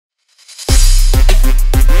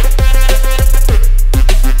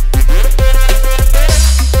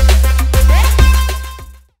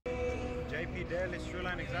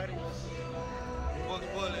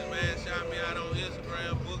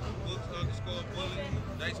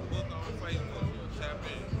Jason Book on Facebook. Tap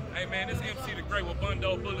in. Hey man, this MC the Great with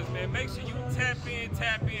Bundo Bullets, man. Make sure you tap in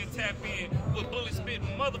with Bullet Spit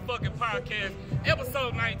motherfucking podcast,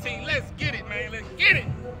 episode 19. Let's get it, man. Let's get it.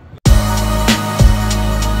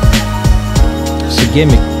 It's a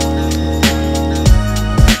gimmick.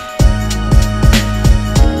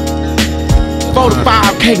 Four to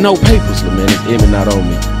 5K, no papers, man. It's Emmy, not on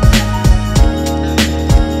me.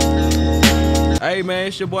 Hey man,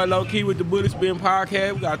 it's your boy Low Key with the Bullet Spin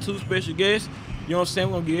Podcast. We got two special guests. You know what I'm saying?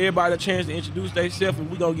 We're gonna give everybody a chance to introduce themselves and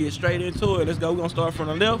we're gonna get straight into it. Let's go. We're gonna start from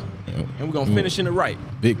the left and we're gonna finish in the right.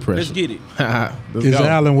 Big pressure. Let's get it. It's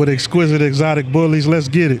Allen with Exquisite Exotic Bullies. Let's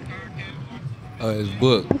get it. It's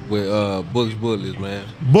Book with Book's Bullies, man.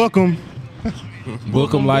 Book 'em.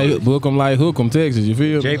 Book 'em like Hook 'em, Texas. You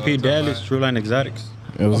feel me? JP Dallas, True Line Exotics.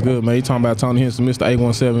 It was good, man. You talking about Tony Henson, Mr.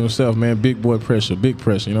 817 himself, man. Big boy pressure, big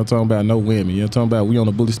pressure. You know what I'm talking about? No women. You know what I'm talking about? We on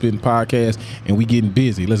the Bully Spitting Podcast and we getting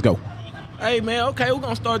busy. Let's go. Hey man, okay, we're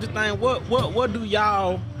gonna start this thing. What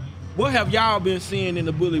have y'all been seeing in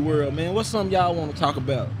the bully world, man? What's something y'all want to talk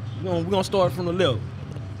about? We're gonna start from the left.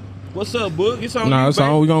 What's up, Book? It's on you, it's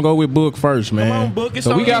on. We're gonna go with Book first, man. Come on, Book. It's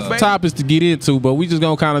so on we got you, some topics to get into, but we just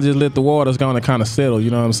gonna kind of just let the waters kind of settle.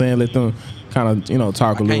 You know what I'm saying? Let them kind of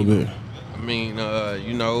talk a little bit. I mean,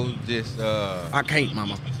 just I can't,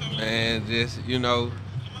 mama. Man, just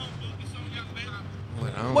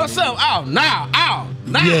What's up? Ow, now.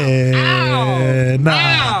 Yeah,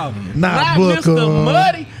 nah, Book 'em. Mr.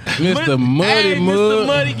 Muddy. Mr. Muddy Mud. Mr.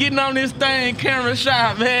 Muddy getting on this thing, camera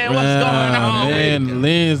shot, man. What's going on, man?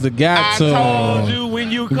 Lens the got I told you when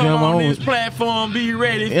you come on this platform, be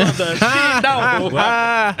ready for the shit, dog.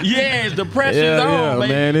 Yes, the pressure's on,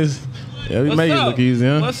 man. We make it look easy,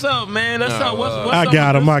 huh? What's up, man? What's up? What's I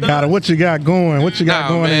got him. What you got going? What you got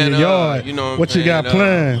going in your yard? What you got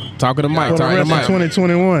planned? Talk to the mic. For the rest of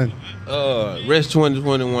 2021. Rest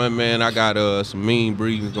 2021, man. I got some mean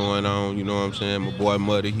breeding going on. You know what I'm saying? My boy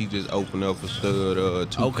Muddy, he just opened up for stud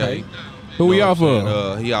 2K. Okay. Who we off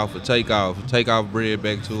of? He off for Takeoff. Takeoff bred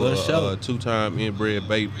back to a two-time inbred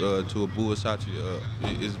babe to a Buasachi.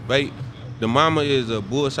 It's bait. The mama is a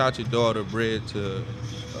Buasachi daughter bred to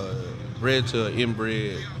an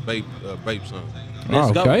inbred babe son.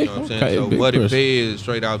 Let's go. Okay. You know what I'm saying? So Muddy Fed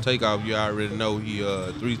straight out Takeoff. You already know he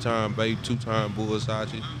 3-time babe, 2-time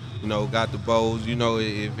Buasachi. Got the bows.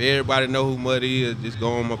 If everybody know who Muddy is, just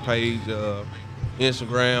go on my page,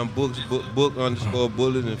 Instagram,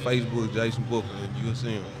 book_bullet, and Facebook, Jason Booker, and you'll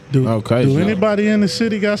see him. Do anybody in the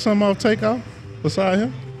city got something off Takeoff beside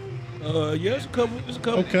him? Yeah, it's a couple.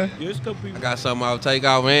 Okay. Yeah, it's a couple people. I got something off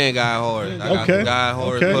Takeoff and Guy Horse. I got some Guy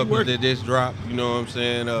Horse puppies that just dropped. You know what I'm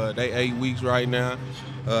saying? They 8 weeks right now.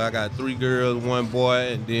 I got 3 girls, 1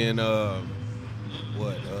 boy, and then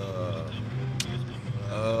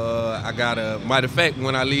I got matter of fact,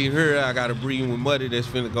 when I leave here, I got a breeding with Muddy that's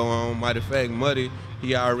finna go on. Matter of fact, Muddy,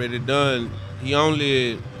 he already done. He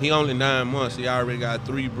only 9 months. He already got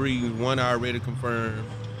 3 breedings. 1 already confirmed.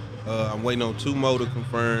 I'm waiting on 2 more to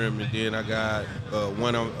confirm, and then I got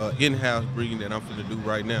 1 in-house breeding that I'm finna do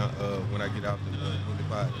right now when I get out the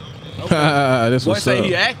podcast. That's Boy, what's say up.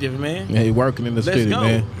 he active, man. Yeah, he working in the city, go.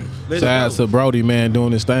 man. Let's Shout out go. to Brody, man,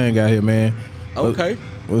 doing this thing out here, man. Okay.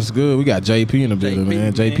 What's good? We got JP in the building,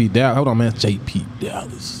 man. JP, JP Dallas. Hold on, man. JP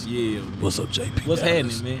Dallas. Yeah. What's up, JP? What's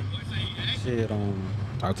Dallas? happening, man? Shit,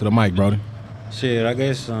 Talk to the mic, Brody. shit. I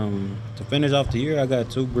guess to finish off the year, I got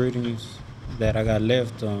 2 breedings that I got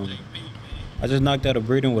left. I just knocked out a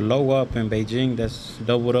breeding with Low Up in Beijing. That's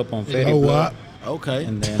doubled up on Fetty. Low Up. Okay.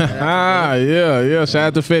 And then Yeah. Shout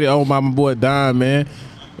out to Fetty. Oh, my boy Don, man.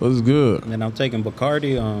 What's good? And then I'm taking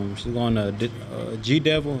Bacardi. She's going to G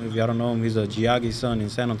Devil. If y'all don't know him, he's a Giaggi son in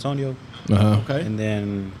San Antonio. Okay. And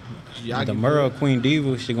then Giaggi the Murrah Queen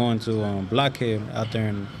Diva, she's going to Blockhead out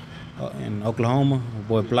there in Oklahoma. My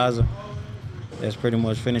boy Plaza. That's pretty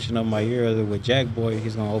much finishing up my year with Jack Boy.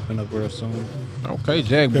 He's gonna open up real soon. Okay,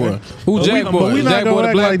 Jack Boy. Who Jack Boy? But we not Jack gonna Boy,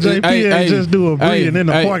 act like JP ain't just do a breeding in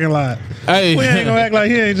the parking lot. Hey, We ain't gonna act like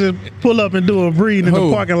he ain't just pull up and do a breeding in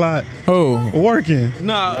the parking lot. Who? Working.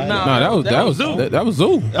 No, that was Zoo. That was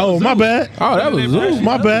Zoo. Oh, my bad. Oh, that was Zoo.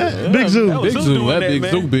 My bad. Big Zoo. was Big Zoo Zoo. doing That that, big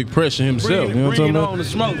man. Zoo, big pressure himself. You know what I'm Bringing talking on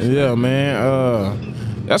the about? smoke. Yeah, man.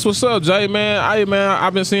 That's what's up, Jay, man.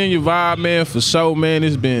 I've been seeing your vibe, man, for sure, man.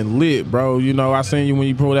 It's been lit, bro. I seen you when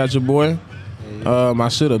you pulled out your boy. I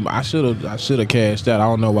should have cashed out. I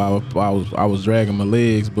don't know why I was dragging my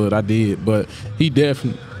legs, but I did. But he's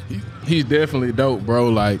definitely dope, bro.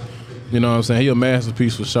 Like, you know what I'm saying? He a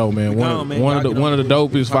masterpiece for sure, man. One of the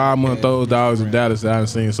dopest 5-month-old dogs in Dallas that I've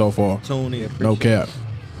seen so far. Tune in. No cap.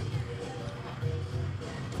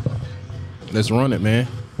 Let's run it, man.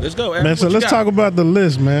 Let's go, man. So let's talk about the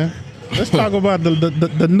list, man. Let's talk about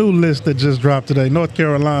the new list that just dropped today, North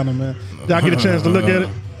Carolina, man. Did y'all get a chance to look at it?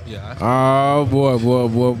 Yeah. Oh boy.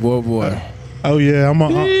 Oh yeah,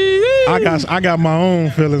 I got my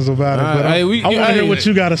own feelings about it, but I want to hear what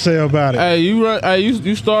you got to say about it. Hey, you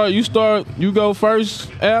go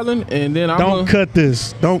first, Alan, and then Don't cut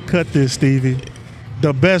this, Stevie.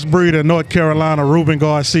 The best breeder in North Carolina, Ruben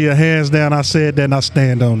Garcia, hands down. I said that, and I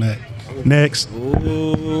stand on that. Next.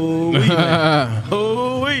 Ooh, man.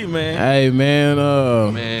 Hey, man.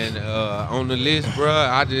 On the list, bruh,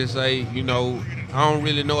 I just say, I don't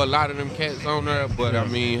really know a lot of them cats on there, but I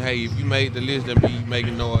mean, hey, if you made the list, then be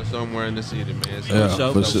making noise somewhere in the city, man.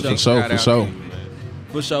 So for sure.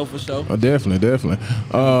 For sure. Definitely.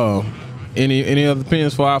 Any other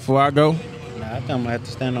opinions before I go? Nah, I think I'm gonna have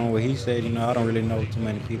to stand on what he said. I don't really know too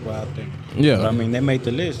many people out there. Yeah. But, I mean, they made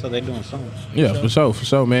the list, so they doing something. Yeah, for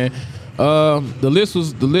sure, man. The list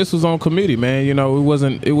was on committee, man. It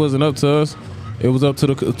wasn't up to us. It was up to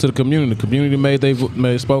the community. The community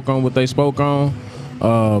spoke on what they spoke on.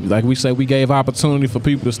 Like we say, we gave opportunity for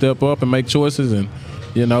people to step up and make choices, and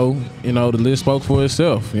the list spoke for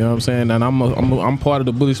itself. You know what I'm saying? And I'm part of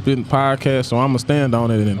the Bully Spitting podcast, so I'm gonna stand on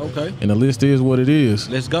it. And the list is what it is.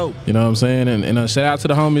 Let's go. You know what I'm saying? And shout out to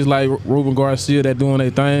the homies like Ruben Garcia that doing their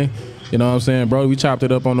thing. You know what I'm saying, bro? We chopped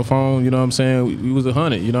it up on the phone. You know what I'm saying? We was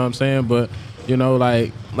 100. You know what I'm saying? But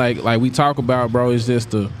like we talk about, bro, it's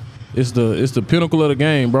just it's the pinnacle of the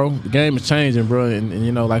game, bro. The game is changing, bro,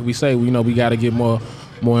 and like we say, we got to get more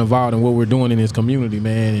involved in what we're doing in this community,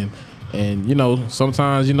 man. And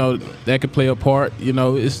sometimes that could play a part.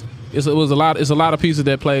 It's a lot of pieces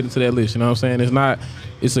that played into that list. You know what I'm saying?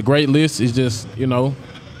 It's a great list. It's just homie,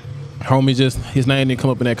 his name didn't come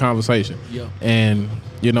up in that conversation. Yeah. And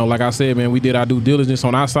like I said, man, we did our due diligence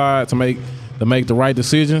on our side to make the right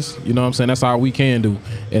decisions. You know what I'm saying? That's all we can do.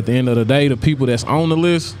 At the end of the day, the people that's on the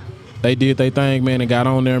list, they did their thing, man, and got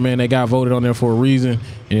on there, man. They got voted on there for a reason.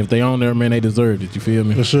 And if they on there, man, they deserved it. You feel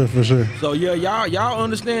me? For sure. So yeah, y'all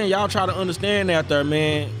understand. Y'all try to understand out there,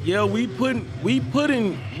 man. Yeah, we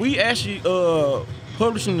actually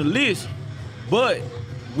publishing the list, but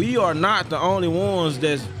we are not the only ones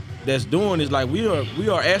that's doing this. Like we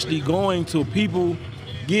are actually going to people,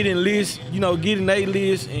 getting lists, getting their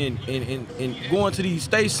list and going to these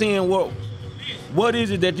states, seeing what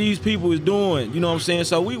is it that these people is doing, you know what I'm saying?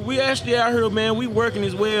 So we actually out here, man, we working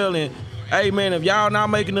as well. And hey, man, if y'all not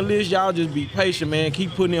making the list, y'all just be patient, man.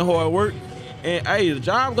 Keep putting in hard work, and hey, the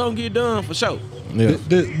job gonna get done for sure. Yeah.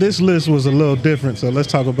 This list was a little different, so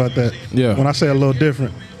let's talk about that. Yeah. When I say a little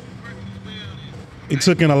different, it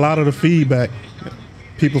took in a lot of the feedback.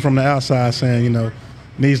 People from the outside saying,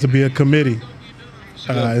 needs to be a committee.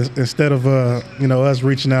 Instead of us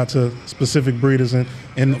reaching out to specific breeders in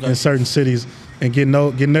certain cities and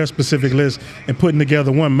getting their specific list and putting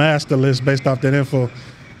together one master list based off that info.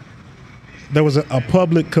 There was a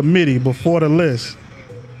public committee before the list.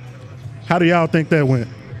 How do y'all think that went?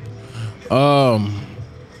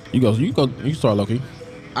 You start, Loki.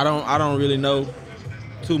 I don't really know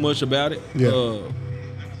too much about it. Yeah.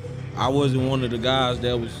 I wasn't one of the guys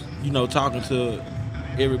that was talking to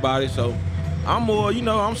everybody, so I'm more,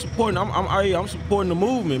 I'm supporting. I'm supporting the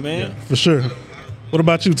movement, man. Yeah, for sure. What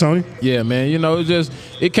about you, Tony? Yeah, man.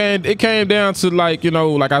 It came down to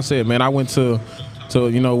like I said, man. I went to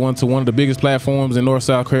one of the biggest platforms in North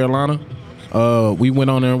South Carolina. We went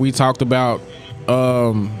on there and we talked about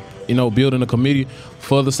building a committee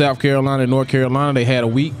for the South Carolina and North Carolina. They had a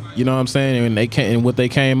week, you know what I'm saying, and what they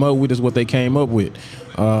came up with is what they came up with.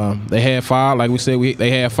 They had 5, like we said,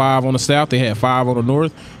 they had 5 on the South, they had 5 on the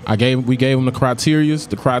North. We gave them the criterias.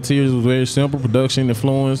 The criterias was very simple: production,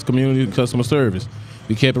 influence, community, customer service.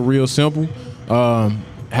 We kept it real simple.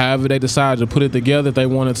 However they decided to put it together, they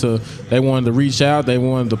wanted to reach out, they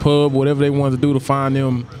wanted the pub, whatever they wanted to do to find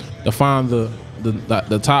the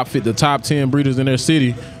top 10 breeders in their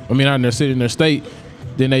city. I mean, not in their city, in their state.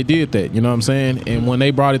 Then they did that, you know what I'm saying? And when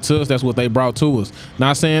they brought it to us, that's what they brought to us.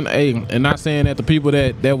 Not saying that the people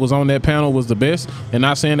that was on that panel was the best, and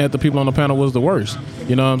not saying that the people on the panel was the worst.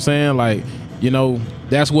 You know what I'm saying? Like,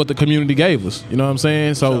 that's what the community gave us. You know what I'm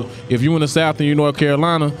saying? So if you in the South and you North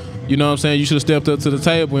Carolina, you know what I'm saying, you should have stepped up to the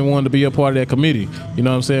table and wanted to be a part of that committee. You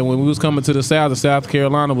know what I'm saying? When we was coming to the South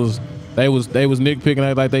Carolina they was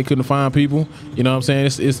nitpicking like they couldn't find people. You know what I'm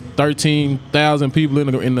saying? It's 13,000 people in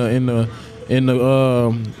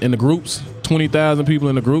the groups, 20,000 people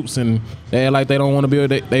in the groups, and they act like they don't want to be.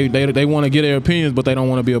 They want to get their opinions, but they don't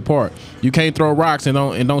want to be a part. You can't throw rocks and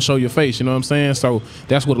don't show your face. You know what I'm saying? So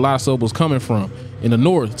that's what a lot of stuff was coming from. In the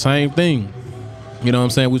North, same thing. You know what I'm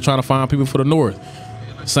saying? We're trying to find people for the North.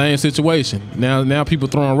 Same situation. Now people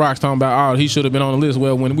throwing rocks talking about, oh, he should have been on the list.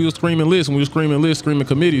 Well, when we were screaming lists, screaming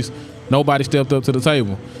committees, nobody stepped up to the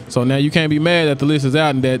table. So now you can't be mad that the list is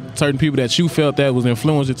out and that certain people that you felt that was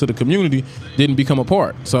influential to the community didn't become a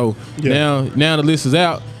part. So now the list is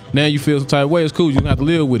out. Now you feel some type of way. It's cool. You don't have to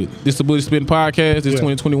live with it. This is the Bully Spitting Podcast. This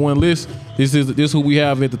 2021 list. This is who we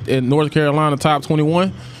have at North Carolina top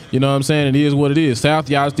 21. You know what I'm saying? It is what it is. South,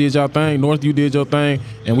 y'all did y'all thing. North, you did your thing.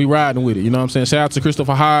 And we riding with it. You know what I'm saying? Shout out to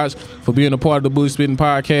Christopher Hodge for being a part of the Bully Spitting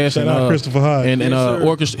Podcast. Shout out Christopher Hodge. And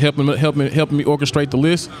helping me orchestrate the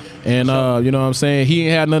list. And you know what I'm saying? He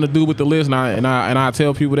ain't had nothing to do with the list. And I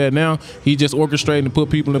tell people that now. He just orchestrated and put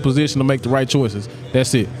people in a position to make the right choices.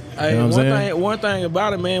 That's it. Hey, you know what I'm saying? One thing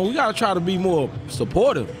about it, man, we gotta try to be more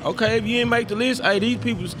supportive. Okay, if you didn't make the list, hey, these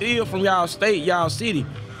people still from y'all state, y'all city.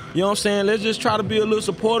 You know what I'm saying? Let's just try to be a little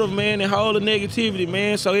supportive, man, and hold the negativity,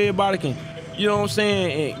 man, so everybody can, you know what I'm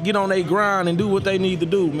saying, and get on their grind and do what they need to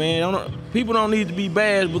do, man. People don't need to be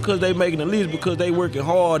bashed because they making the list, because they working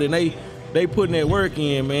hard and they putting their work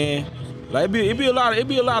in, man. Like it be a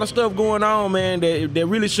lot of stuff going on, man, that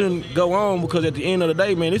really shouldn't go on, because at the end of the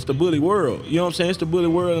day, man, it's the bully world. You know what I'm saying? It's the bully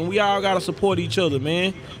world, and we all gotta support each other,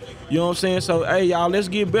 man. You know what I'm saying? So, hey, y'all, let's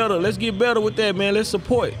get better. Let's get better with that, man. Let's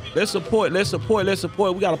support. We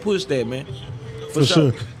gotta push that, man. For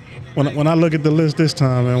sure. When I look at the list this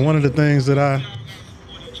time, man, one of the things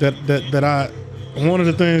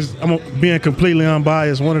I'm being completely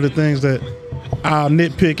unbiased. One of the things that I'll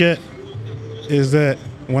nitpick at is that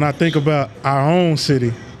when I think about our own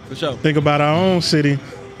city, For sure. think about our own city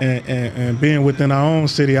and being within our own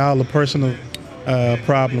city, all the personal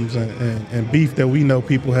problems and beef that we know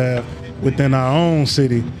people have within our own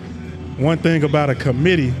city. One thing about a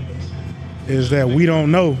committee is that we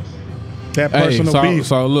don't know that personal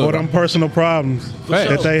beef or them personal problems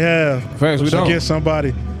that they have against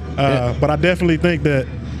somebody. But I definitely think that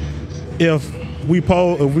if we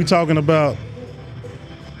talking about,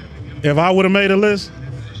 if I would have made a list,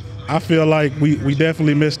 I feel like we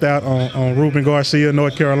definitely missed out on Ruben Garcia,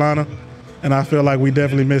 North Carolina, and I feel like we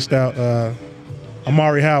definitely missed out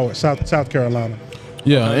Amari Howard, South Carolina.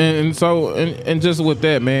 Yeah, and so just with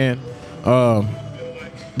that, man,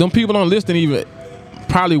 them people on list didn't even,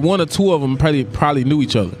 probably one or two of them probably knew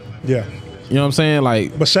each other. Yeah. You know what I'm saying?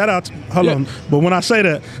 Like, but shout out, hold on. But when I say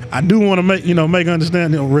that, I do want to make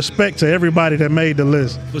understand, respect to everybody that made the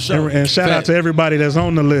list. For sure. And shout out to everybody that's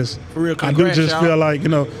on the list. For real, I do just feel like,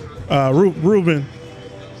 Ruben,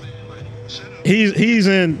 he's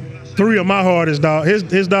in three of my hardest dogs.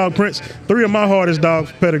 His dog Prince, three of my hardest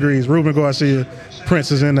dogs pedigrees. Ruben Garcia,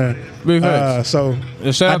 Prince is in there. So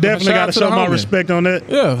I definitely got to show my respect on that.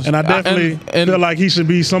 Yeah. And I definitely feel like he should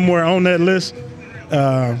be somewhere on that list.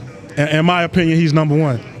 In my opinion, he's number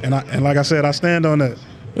one. And like I said, I stand on that.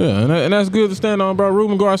 Yeah, and that's good to stand on, bro.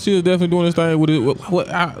 Ruben Garcia is definitely doing his thing with it.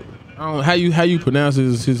 I don't know how you pronounce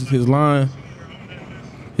his line,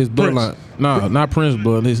 his bloodline. No, not Prince,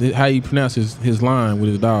 but how you pronounce his line with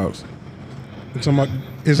his dogs. You're talking about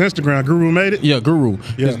his Instagram, Guru made it? Yeah, Guru.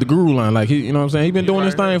 Yeah. It's the Guru line. Like, you know what I'm saying? He been doing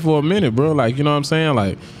this thing for a minute, bro. Like, you know what I'm saying?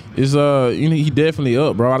 Like, it's he definitely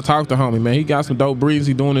up, bro. I talked to homie, man. He got some dope breeds.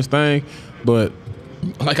 He doing his thing, but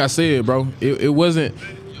like I said, bro, it wasn't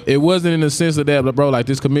in the sense of that, bro. Like,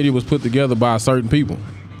 this committee was put together by certain people.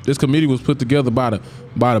 This committee was put together by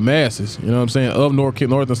the masses. You know what I'm saying? Of North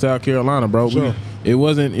and South Carolina, bro. Sure. It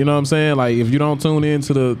wasn't. You know what I'm saying? Like, if you don't tune in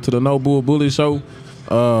to the No Bull Bully show,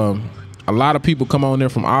 a lot of people come on there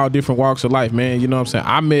from all different walks of life, man. You know what I'm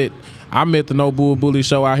saying? I met the No Bull Bully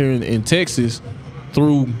show out here in Texas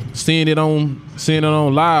through seeing it on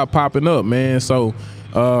live popping up, man. So.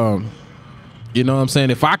 You know what I'm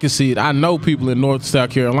saying? If I can see it, I know people in North South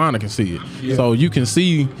Carolina can see it. Yeah. So you can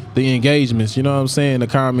see the engagements, you know what I'm saying, the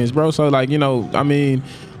comments, bro. So like, I mean,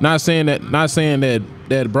 not saying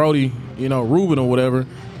that Brody, Ruben or whatever,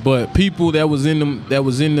 but people that was in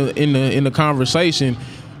the conversation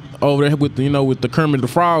over there with the Kermit the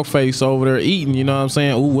Frog face over there eating, you know what I'm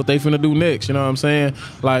saying? Ooh, what they finna do next, you know what I'm saying?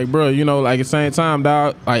 Like, bro, like at the same time,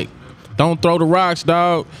 dog, like, don't throw the rocks,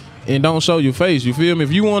 dog. And don't show your face. You feel me?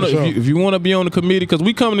 If you wanna be on the committee, because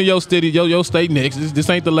we coming to your city, your state next. This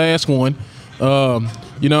ain't the last one. You know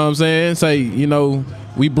what I'm saying? Say,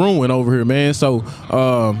 we brewing over here, man. So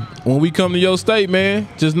when we come to your state, man,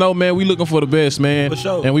 just know, man, we looking for the best, man. For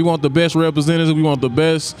sure. And we want the best representatives. We want the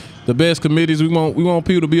best committees. We want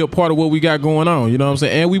people to be a part of what we got going on. You know what I'm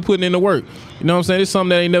saying? And we putting in the work. You know what I'm saying? It's something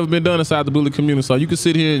that ain't never been done inside the bully community. So you can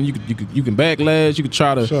sit here and you can backlash. You can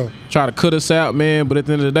try to cut us out, man. But at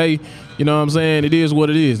the end of the day, you know what I'm saying? It is what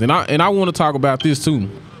it is. And I want to talk about this too.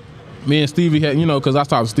 Me and Stevie had, because I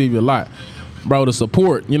talk to Stevie a lot. bro, the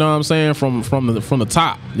support, you know what I'm saying, from the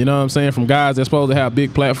top, you know what I'm saying, from guys that's supposed to have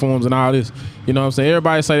big platforms and all this, you know what I'm saying.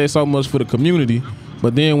 Everybody say they so much for the community,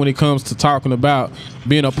 but then when it comes to talking about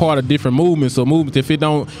being a part of different movements or movements, if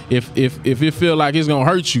it feel like it's gonna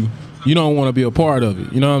hurt you, you don't want to be a part of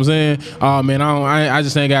it. You know what I'm saying? Oh man, I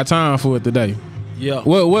just ain't got time for it today. Yeah.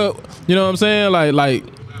 Well, you know what I'm saying? Like,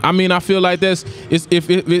 I mean, I feel like that's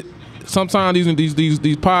if sometimes these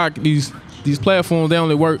platforms they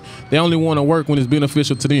only want to work when it's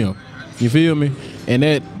beneficial to them. You feel me? And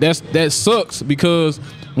that sucks because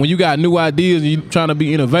when you got new ideas and you trying to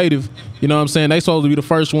be innovative, you know what I'm saying, they supposed to be the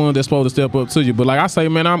first one that's supposed to step up to you. But like I say,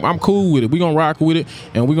 man, I'm cool with it. We gonna rock with it,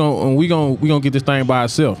 and we gonna get this thing by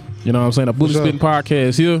itself. You know what I'm saying? The Bullet Spitting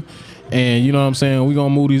Podcast here, and you know what I'm saying, we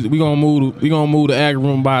gonna move the ag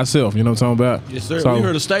room by itself. You know what I'm talking about? Yes, sir. So, we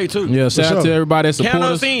here to stay too. Yeah, shout out to everybody that support us.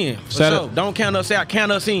 Count us in. For sure. Don't count us out.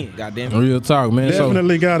 Count us in. Goddamn it. Real talk, man.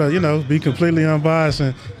 Definitely gotta, be completely unbiased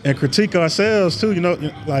and critique ourselves too. You know,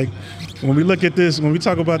 like when we look at this, when we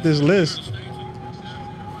talk about this list,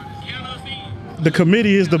 the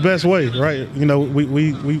committee is the best way, right? You know,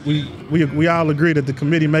 we all agree that the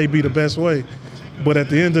committee may be the best way, but at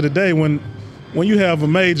the end of the day, when you have a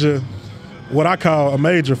major, what I call a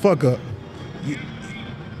major fuck up,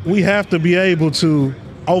 we have to be able to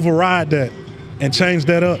override that and change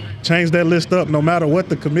that list up, no matter what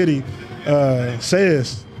the committee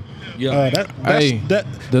says. Yeah. That's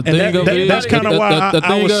kind of why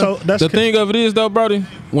I was so. The thing of it is though, brody,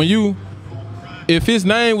 if his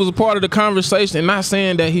name was a part of the conversation, and not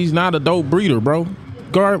saying that he's not a dope breeder, bro.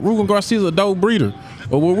 Ruben Garcia's a dope breeder,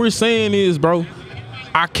 but what we're saying is, bro,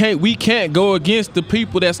 we can't go against the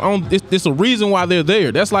people that's on. It's a reason why they're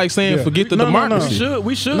there. That's like saying forget the democracy.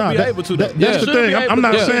 We should be able to. That's the thing. I'm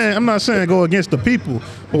not saying go against the people.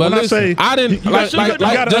 But when listen, I say I didn't. you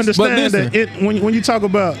gotta understand that when you talk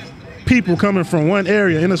about people coming from one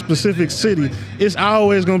area in a specific city, it's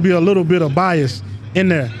always going to be a little bit of bias in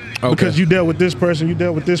there. Okay. Because you dealt with this person, you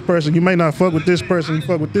dealt with this person. You may not fuck with this person, you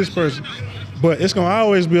fuck with this person. But it's going to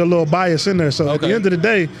always be a little bias in there. So at the end of the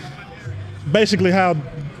day, basically how,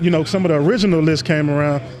 some of the original lists came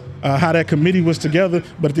around, how that committee was together.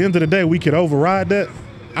 But at the end of the day, we could override that.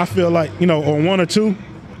 I feel like, on one or two,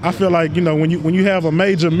 I feel like, when you have a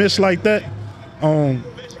major miss like that on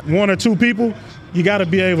one or two people, you got to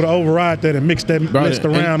be able to override that and mix that list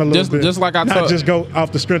around a little bit. Just like not just go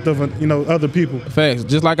off the strength of other people. Facts.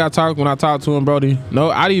 Just like when I talked to him, Brody. No,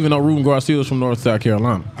 I didn't even know Ruben Garcia was from North South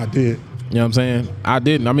Carolina. I did. You know what I'm saying? I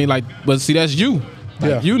didn't. I mean, but see, that's you.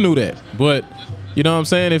 You knew that. But you know what I'm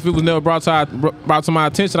saying? If it was never brought to my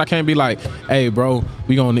attention, I can't be like, hey, bro,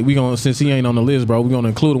 we gonna since he ain't on the list, bro, we gonna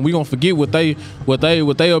include him. We gonna forget what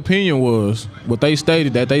their opinion was, what they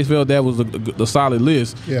stated that they felt that was the solid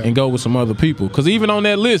list, and go with some other people. Because even on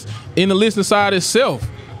that list, in the list inside itself,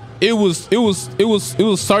 it was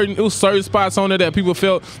certain spots on there that people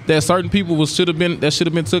felt that certain people should have been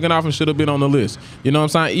taken off and should have been on the list. You know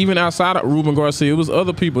what I'm saying? Even outside of Ruben Garcia, it was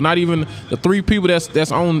other people. Not even the three people that's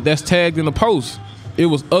tagged in the post. It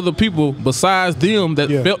was other people besides them that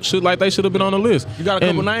felt they should have been on the list. You got a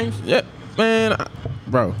couple names? Yeah, man.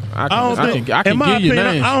 Bro, I can give you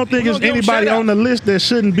names. I don't think there's anybody on the list that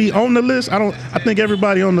shouldn't be on the list. I think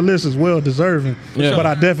everybody on the list is well deserving. Yeah. But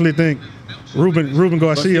I definitely think Ruben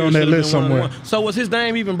Garcia on that list somewhere. So was his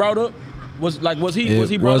name even brought up? Was he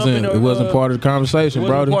brought up in the, it wasn't part of the conversation,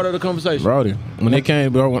 bro. Part of the conversation, Brody. When they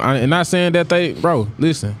came, bro, and not saying that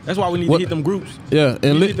listen. That's why we need to hit them groups. Yeah,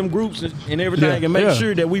 and hit them groups and everything, and make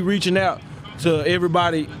sure that we reaching out to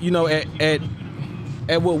everybody,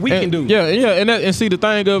 at what we can do. Yeah, and see the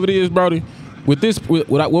thing of it is, Brody, with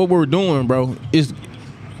what we're doing, bro, is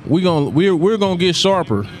we're gonna get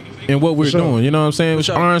sharper in what we're doing. You know what I'm saying?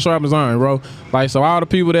 Iron sharpens iron, bro. Like, so all the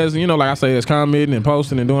people that's, like I say, that's commenting and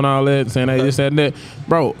posting and doing all that and saying, hey, this, that, and that,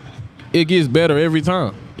 bro, it gets better every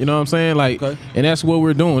time. You know what I'm saying? Like, and that's what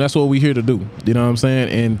we're doing. That's what we're here to do. You know what I'm saying?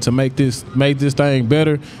 And to make this thing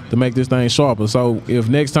better, to make this thing sharper. So if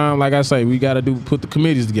next time, like I say, we got to put the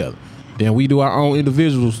committees together. Then we do our own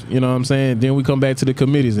individuals, you know what I'm saying? Then we come back to the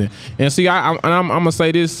committees. And see, I'm going to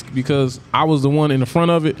say this because I was the one in the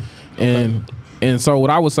front of it. And so what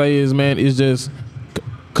I would say is, man, is just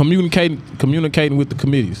communicating with the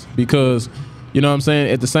committees. Because, you know what I'm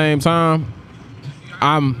saying, at the same time,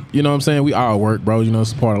 you know what I'm saying, we all work, bro. You know,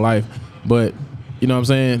 it's a part of life. But, you know what I'm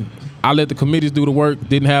saying, I let the committees do the work.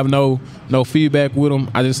 Didn't have no feedback with them.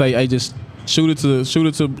 I just say, hey, just shoot it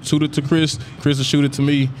to Chris. Chris will shoot it to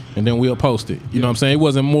me, and then we'll post it. You know what I'm saying? It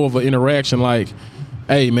wasn't more of an interaction like,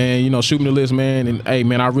 hey man, shoot me the list, man, and hey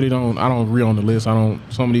man, I don't agree on the list. Some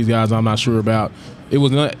of these guys I'm not sure about. It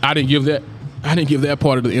was not. I didn't give that I didn't give that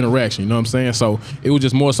part of the interaction, you know what I'm saying? So it was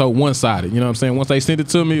just more so one-sided, you know what I'm saying? Once they sent it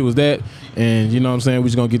to me, it was that, and you know what I'm saying, we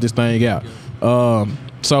just gonna get this thing out.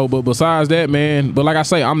 So, but besides that, man, but like I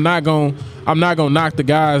say, I'm not gonna knock the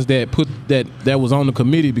guys that put that was on the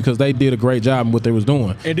committee because they did a great job in what they was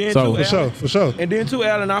doing. And then so, For sure. And then too,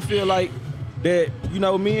 Alan, I feel like that, you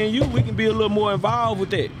know, me and you, we can be a little more involved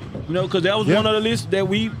with that, you know, because that was one of the lists that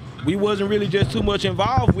we wasn't really just too much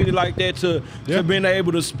involved with it like that to being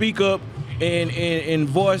able to speak up and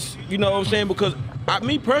voice, you know what I'm saying? Because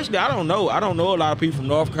me personally, I don't know a lot of people from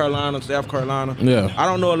North Carolina, South Carolina. Yeah. I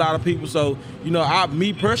don't know a lot of people, so you know,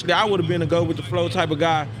 me personally, I would have been a go with the flow type of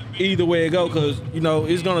guy either way it go, because you know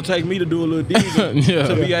it's gonna take me to do a little digging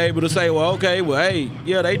to be able to say, well, okay, well, hey,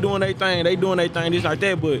 yeah, they doing their thing, this like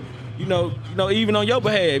that, but you know, even on your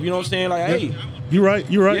behalf, you know what I'm saying, like, hey, you're right.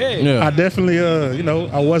 Yeah. I definitely, you know,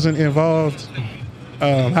 I wasn't involved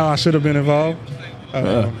how I should have been involved.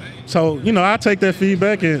 So, you know, I take that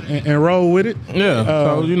feedback and roll with it. Yeah.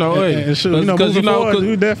 So, you know, and shoot, you know, moving forward,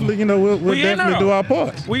 we definitely, you know, we'll definitely do our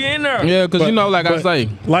parts. We in there. Yeah, because you know, like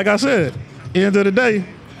I said, end of the day,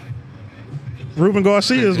 Ruben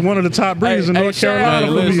Garcia is one of the top breeders in North Carolina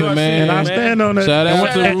for me, man. and I stand on that. Shout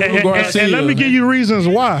out to Ruben Garcia. And let me give you reasons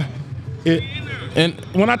why. And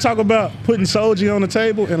when I talk about putting Soji on the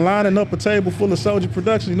table and lining up a table full of Soji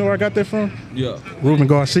production, you know where I got that from? Yeah. Ruben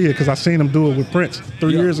Garcia, because I seen him do it with Prince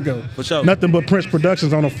 3 years ago. For sure. Nothing but Prince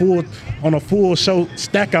Productions on a full show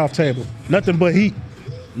stack off table. Nothing but heat.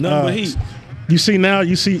 Nothing but heat. You see now,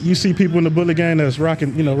 you see people in the bully gang that's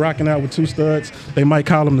rocking out with two studs. They might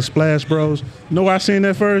call them the Splash Bros. You know where I seen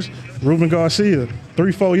that first? Ruben Garcia,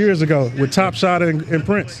 3-4 years ago with Top Shot and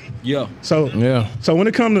Prince. Yeah. So when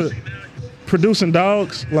it comes to producing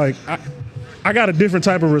dogs, like I got a different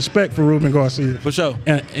type of respect for Ruben Garcia. For sure.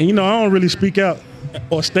 And you know, I don't really speak out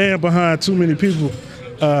or stand behind too many people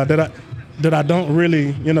that I don't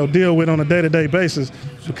really, you know, deal with on a day-to-day basis,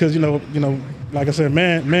 because you know, like I said,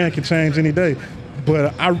 man can change any day.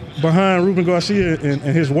 But behind Ruben Garcia and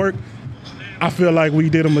his work, I feel like we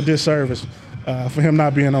did him a disservice for him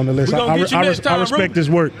not being on the list. I respect his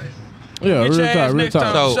work. Yeah, real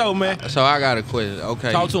talk. So, man. So I got a question.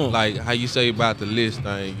 Okay, talk to him. Like how you say about the list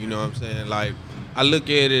thing, you know what I'm saying? Like, I look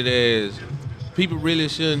at it as people really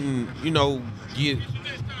shouldn't, you know, get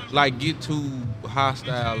too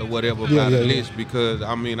hostile or whatever about the list, because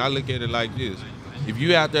I mean, I look at it like this: if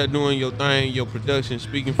you out there doing your thing, your production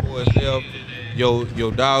speaking for itself,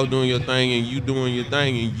 your dog doing your thing and you doing your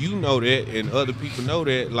thing, and you know that, and other people know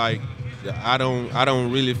that, like, I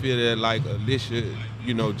don't really feel that like a list should,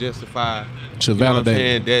 you know, justify to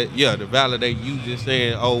validate that, to validate you just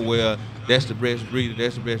saying, oh well, that's the best breeder,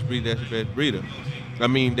 that's the best breeder, that's the best breeder. I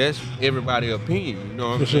mean, that's everybody's opinion, you know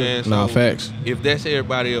what I'm saying? No, so facts. If that's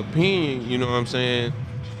everybody's opinion, you know what I'm saying,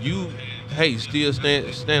 you still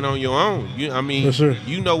stand on your own. I mean,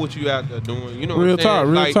 you know what you out there doing. You know real what I'm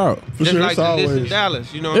saying? Real talk. For just sure, like the list in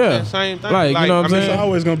Dallas, you know what I'm saying? Same thing. Like, you know what I'm saying? It's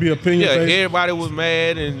always gonna be opinion based. Everybody was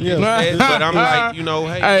mad and but I'm like, you know,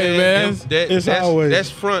 hey man, that's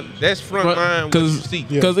front mind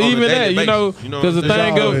because even that, you know, because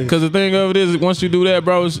the thing of it is, once you do that,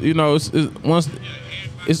 bro, you know,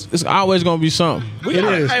 it's always gonna be something.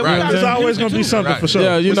 It's always gonna be something for sure.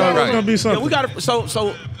 Yeah, you know, it's always gonna be something. Yeah, we got to.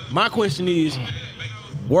 So my question is,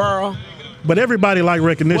 world. But everybody like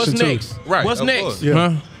recognition too. What's next? Right. What's next?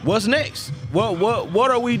 Yeah. What's next?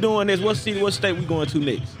 What are we doing next? What city? What state we going to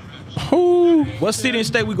next? Who? What city and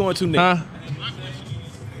state we going to next?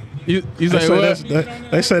 You say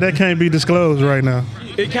what? They say that can't be disclosed right now.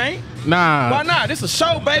 It can't? Nah. Why not? This is a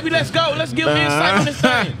show, baby. Let's go. Let's give them insight on this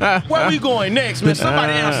thing. Where we going next, man?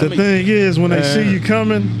 Somebody answer me. The thing is, when they see you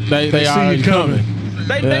coming, they see you coming.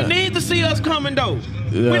 They need to see us coming, though.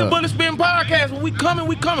 We the Bullet Spin Podcast. When we coming,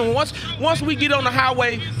 we coming. Once we get on the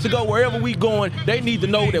highway to go wherever we going, they need to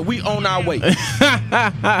know that we on our way. You know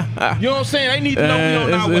what I'm saying? They need to know we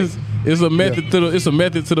on our way. It's a method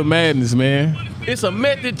to the madness, man. It's a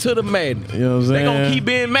method to the madness. You know what I'm saying? They gonna keep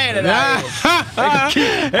being mad at us.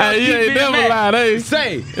 They ain't never lied, hey.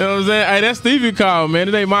 Say. You know what I'm saying? Hey, that's Stevie call, man.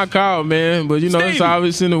 It ain't my call, man. But you know, Stevie, it's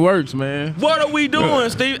always in the works, man. What are we doing,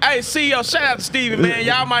 Steve? Hey, CEO, shout out to Stevie, man.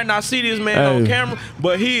 Y'all might not see this man on camera,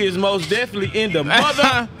 but he is most definitely in the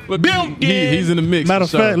mother building. He's in the mix. Matter of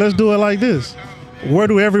fact, let's do it like this. Where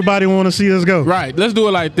do everybody want to see us go? Right, let's do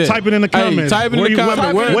it like that. Type it in the comments. Type it in the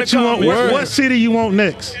comments. What city you want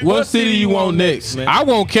next? What city you want next? I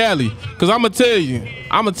want Cali, because I'm going to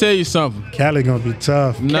tell you something. Cali going to be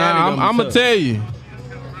tough. Nah, I'm going to tell you.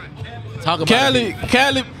 Talk about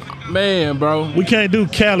Cali, Man, bro. We can't do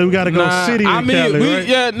Cali. We got to go city in Cali,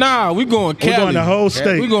 right? We going Cali. We're going the whole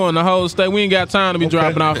state. We going the whole state. We ain't got time to be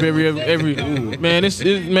dropping off every man.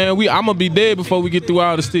 I'm gonna be dead before we get through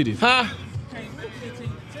all the cities. Huh?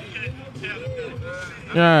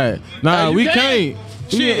 All right. Nah, Hey, we you can't.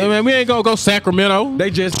 Shit. Man, we ain't gonna go Sacramento. They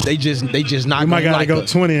just not We might gonna got to like go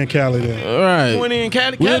us. 20 in Cali then. All right. 20 in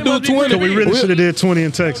Cali. We'll Cali do must be 20. So we really We'll- should have did 20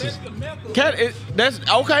 in Texas. Cali, that's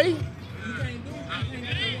okay.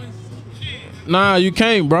 Nah, you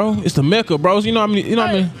can't, bro. It's the Mecca, bro. You know what I mean? You know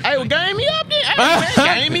what I mean? Hey, well, game me up then. Hey,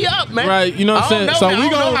 man, game me up, man. Right, you know what I'm saying? I So don't know, we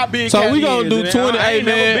man. I don't know how gonna big so we Cali gonna is, do man. 20. I Hey ain't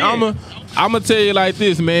never man, been. I'ma tell you like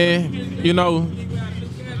this, man. You know,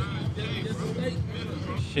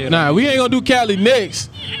 nah, we ain't gonna do Cali next,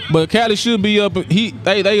 but Cali should be up.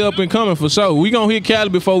 They up and coming for sure. We gonna hit Cali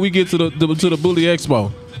before we get to the Bully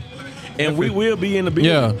Expo. And we will be in the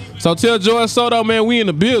building. Yeah. So tell George Soto, man, we in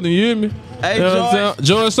the building. You hear me? Hey, You know what I'm saying?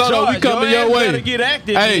 George Soto, we coming your ass way. better get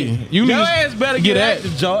active. Hey, man. you your need- ass better get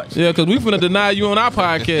active, George. Yeah, cause we finna deny you on our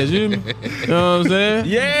podcast. You hear me? You know what I'm saying?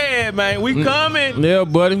 Yeah, man, we coming. Yeah,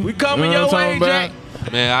 buddy. We coming You know your what I'm way, talking about? Jack.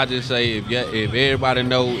 Man, I just say if everybody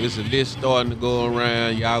know it's a list starting to go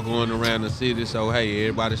around, y'all going around the city, so hey,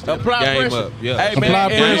 everybody step the Apply game pressure. up. Yeah. Hey, man, Apply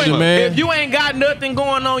if you pressure, ain't- man. If you ain't got nothing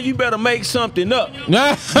going on, you better make something up. You Nah.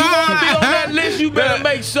 wanna be on that list, you better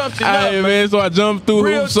make something up, Hey man. man, so I jumped through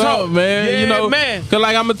Real hoops talk. up, man. Yeah, you know, man. Cause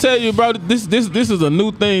like I'm gonna tell you, bro, this is a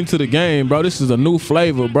new thing to the game, bro. This is a new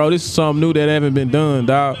flavor, bro. This is something new that haven't been done,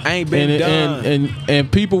 dog. Ain't been and, done.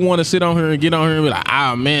 And people want to sit on here and get on here and be like,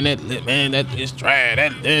 ah man, that is trash.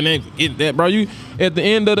 That bro. You at the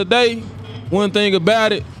end of the day, one thing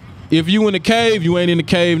about it, if you in the cave, you ain't in the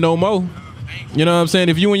cave no more. You know what I'm saying?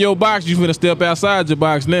 If you in your box, you finna step outside your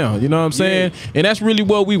box now. You know what I'm saying? And that's really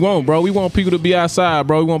what we want, bro. We want people to be outside,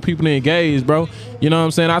 bro. We want people to engage, bro. You know what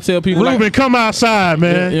I'm saying? I tell people Ruben, like, come outside,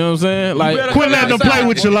 man. you know what I'm saying? Like, better Quit come letting them outside, play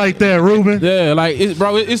with boy. you like that, Ruben. yeah, like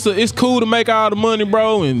it's cool to make all the money,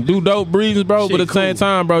 bro, and do dope breeds, bro. Shit But at the same cool.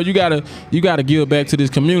 time, bro, you gotta give back to this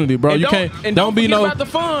community, bro. And You don't- can't and don't be forget no about the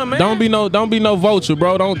fun, man. don't be no vulture,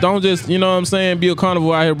 bro. Don't just, you know what I'm saying, be a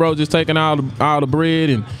carnivore out here, bro. Just taking all the bread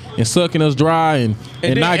and sucking us dry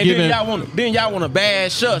and not giving. Then y'all want to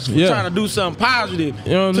bash us for Yeah. trying to do something positive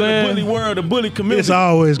You know what I'm to saying? the bully world, the bully community. It's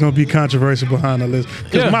always gonna be controversy behind the list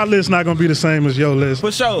because Yeah. my list not gonna be the same as your list.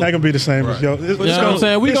 For sure. Not gonna be the same as your. It's, You know what I'm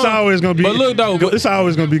saying? It's always gonna be. But look though, it's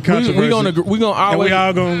always gonna be controversy. we gonna and always we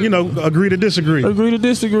all gonna agree to disagree. agree to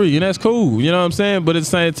disagree, and that's cool. You know what I'm saying? But at the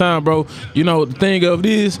same time, bro, you know the thing of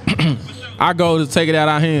this, our goal is to take it out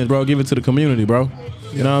of our hands, bro. Give it to the community, bro.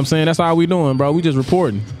 You know what I'm saying? That's all we doing, bro. We just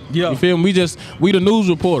reporting. Yeah. You feel me? We the news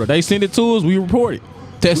reporter. They send it to us, we report it.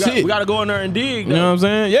 That's it. We got to go in there and dig. You know what I'm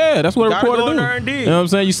saying? Yeah, that's what a Gotta reporter go in do. there and dig. You know what I'm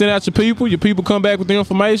saying? You send out your people come back with the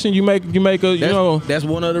information. You make a That's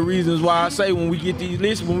one of the reasons why I say when we get these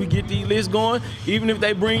lists going, even if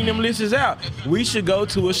they bring them lists out, we should go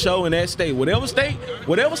to a show in that state. Whatever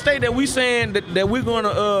state that we saying that we're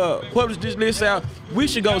gonna publish this list out, we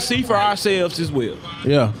should go see for ourselves as well.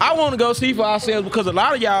 yeah. I want to go see for ourselves because a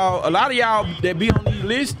lot of y'all that be on these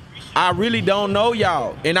lists, I really don't know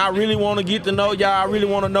y'all, and I really want to get to know y'all. I really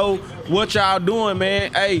want to know what y'all doing,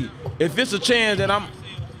 man. Hey, if it's a chance that I'm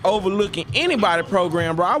overlooking anybody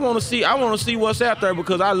program, bro, I want to see what's out there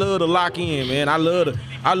because I love to lock in, man. I love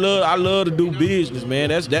to do business, man.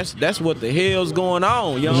 That's what the hell's going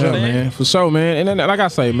on. You know what Yeah, I'm saying? man, for sure, man. And then, like I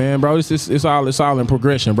say, man, bro, it's all in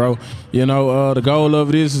progression, bro. You know, the goal of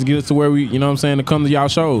it is to get us to where we, you know what I'm saying, to come to y'all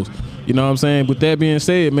shows. You know what I'm saying? With that being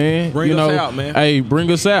said, man, Bring you us know, out, man. Hey, bring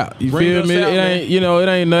us out. You Bring feel us me? out, It man. ain't, it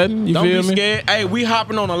ain't nothing. You Don't feel be me? scared. Hey, we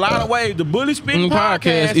hopping on a lot of waves. The Bully Spitting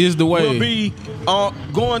Podcast is the way. We'll be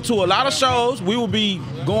going to a lot of shows. We will be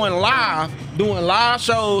going live, doing live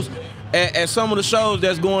shows at some of the shows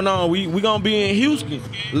that's going on. We gonna be in Houston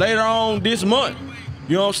later on this month.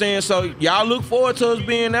 You know what I'm saying? So y'all look forward to us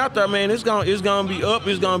being out there, man. It's gonna be up.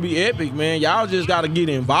 It's gonna be epic, man. Y'all just gotta get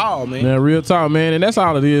involved, man. Man, real talk, man, and that's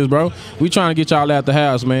all it is, bro. We trying to get y'all out the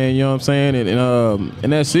house, man. You know what I'm saying?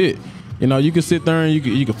 And that's it. You know, you can sit there and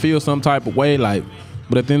you can feel some type of way, like,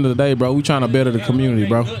 but at the end of the day, bro, we trying to better the community,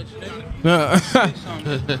 bro.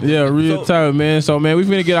 Yeah, real talk, man. So, man, we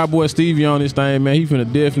finna get our boy Stevie on this thing, man. He finna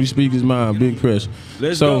definitely speak his mind, big pressure.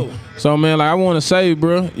 Let's go. So, man, like I want to say,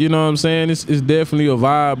 bro, you know what I'm saying? It's definitely a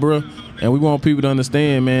vibe, bro. And we want people to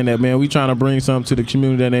understand, man, that, man, we trying to bring something to the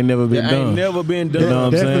community that ain't never been That done. ain't never been done. You know what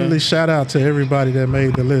I'm saying? Definitely shout out to everybody that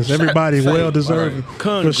made the list. Everybody well deserved.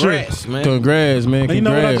 For sure. Congrats, man. Congrats, man. And you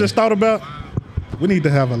know what I Congrats. just thought about? We need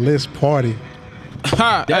to have a list party.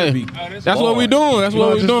 Ha, That'd hey, be that's what we doing. That's what No,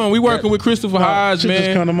 we just- doing. We working with Christopher Hodge, Shit just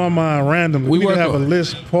come man. to my mind randomly. We We need to work have a on-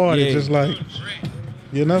 list party, Yeah. just like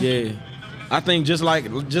You know? Yeah, I think just like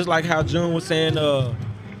how June was saying, what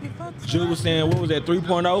was that,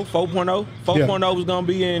 3.0, 4.0? 4.0 was gonna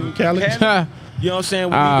be in Cali. You know what I'm saying?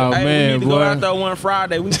 We Man, need to boy. go out there one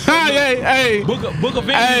Friday. We hey, book a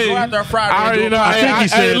venue, go out there Friday. I already know. I think he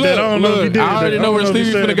said that. I don't know if he did I already that. know I where don't know if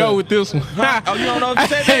he Stevie's said finna go that. with this one. Oh, you don't know if he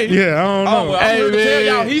said that? Yeah, I don't know. Oh, well, I'm Hey, here to tell man.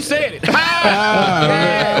 y'all, he said it.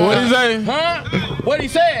 What he say? Huh? What he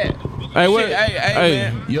said? Hey, what? Shit,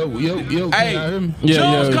 hey, man. Yo, can y'all hear me? Yeah,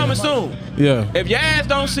 June's yeah. coming soon. Yeah. If your ass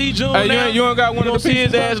don't see June Hey, now, you ain't got one you of gonna the see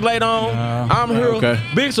his pictures, ass later on. I'm here. okay.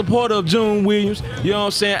 Big supporter of June Williams. You know what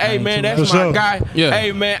I'm saying? Hey, man, that's For my sure. guy. Yeah.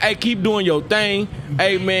 Hey, man, hey, keep doing your thing.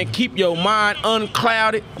 Hey, man, keep your mind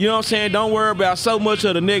unclouded. You know what I'm saying? Don't worry about so much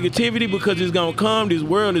of the negativity because it's gonna come. This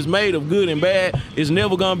world is made of good and bad. It's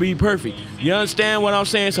never gonna be perfect. You understand what I'm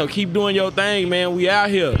saying? So keep doing your thing, man. We out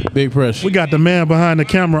here. Big pressure. We got the man behind the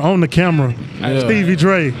camera on the camera, Yeah. Stevie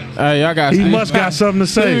Dre. Hey, I got He Stevie. must got something to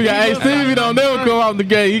Stevie, say. Stevie don't never come off the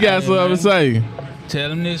gate. He got something to say. Tell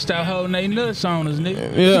them niggas stop holding they nuts on us,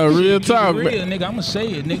 nigga. Yeah, real Keep it talk, real, man. nigga. I'ma say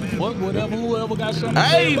it, nigga. Fuck whatever, whoever got something to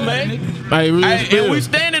Hey, say about man. it, nigga. Hey, real Hey, spill. and we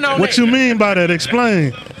standing on What that. you mean by that?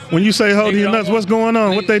 Explain. When you say holding Nigga your don't nuts, want- what's going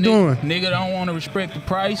on? What they doing? Nigga don't want to respect the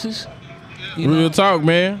prices. You Real know? talk,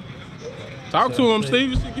 man. Talk to him,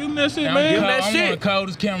 Stevie. Give him that shit, I'm, man. that I'm one shit. of the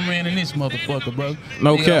coldest cameraman in this motherfucker, bro.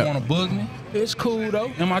 No Nigga cap. don't want to book me. It's cool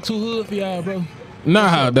though. Am I too hood for y'all, bro?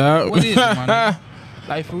 Nah, dog. What is it, my nigga?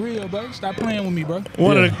 Like for real, bro. Stop playing with me, bro.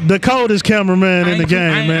 One of the coldest cameraman in the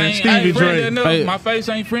game, man. Stevie friendly Dre. enough. Hey. My face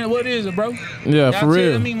ain't friendly. What is it, bro? Yeah, Y'all for tell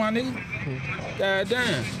real. me, my nigga. God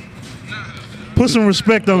damn. Put some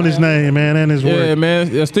respect on his name, man, and his Yeah, work. man.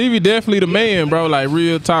 Yeah, Stevie definitely the man, bro. Like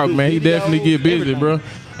real talk, man. He definitely get busy, bro.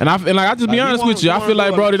 And I just be honest with you. I feel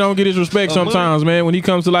like Brody don't get his respect sometimes, man. When he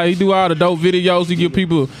comes to like, he do all the dope videos. He give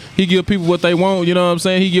people what they want. You know what I'm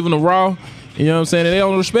saying? He giving them raw. You know what I'm saying? And they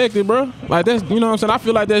don't respect it, bro. Like that's, you know what I'm saying? I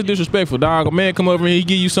feel like that's disrespectful, dog. A man come over here, he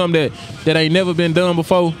give you something that ain't never been done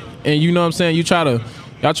before, and you know what I'm saying?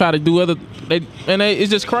 Y'all try to do other,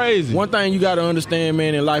 it's just crazy. One thing you gotta understand,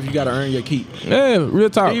 man, in life, you gotta earn your keep. Yeah, real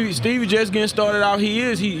talk. Stevie just getting started out.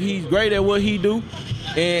 He's great at what he do,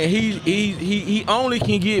 and he only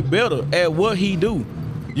can get better at what he do.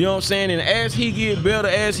 You know what I'm saying? And as he get better,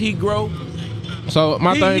 as he grow, So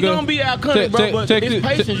my he thing gonna be outcutted, bro. But check it's this-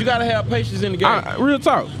 patience. You gotta have patience in the game. real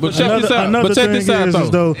talk. But check this out. Another But check thing this out is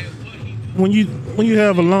though. though, when you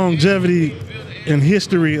have a longevity and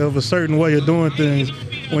history of a certain way of doing things,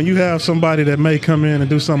 when you have somebody that may come in and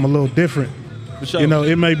do something a little different, For sure. you know,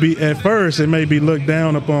 it may be at first it may be looked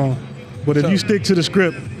down upon, but if you stick to the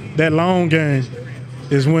script, that long game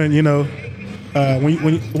is when you know.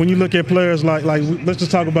 When you look at players like let's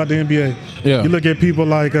just talk about the NBA. Yeah. You look at people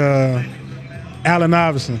like Allen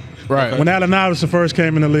Iverson. Right. When Allen Iverson first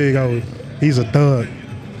came in the league, he's a thug.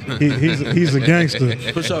 He's a gangster.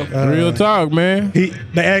 For sure. Real talk, man. They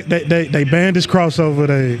banned his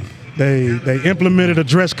crossover. They implemented a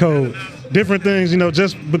dress code. Different things, you know,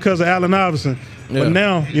 just because of Allen Iverson. Yeah. But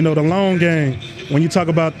now, you know, the long game. When you talk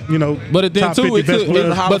about, you know, But it then top too, 50 it best took,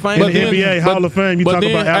 players Hall of Fame. in the NBA Hall of Fame, you but talk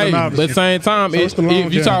then, about Allen hey, Iverson. But at the same time, So it's the long if you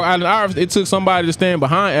game. talk Allen Iverson, it took somebody to stand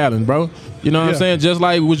behind Allen, bro. You know what I'm Yeah. saying? Just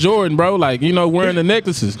like with Jordan, bro. Like, you know, wearing the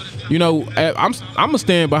necklaces. You know, I'm gonna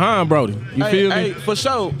stand behind Brody. You feel me? Hey, for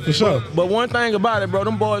sure. For sure. But one thing about it, bro,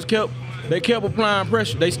 them boys kept applying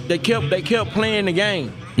pressure. They kept playing the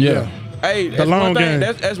game. Yeah. Hey, that's long one thing.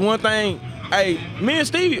 game. That's one thing. Hey, me and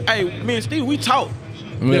Steve, we talk.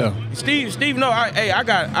 Yeah. Steve, no, I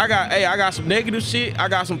got some negative shit. I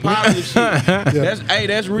got some positive shit.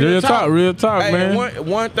 That's real talk. Real talk, Hey, man.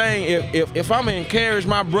 One thing, if I'm gonna encourage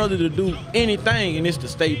my brother to do anything, and it's to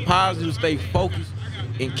stay positive, stay focused,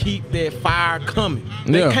 and keep that fire coming.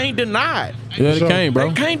 They Yeah. can't deny it. Yeah, they came, bro.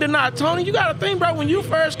 They can't deny it. Tony, you gotta think, bro, when you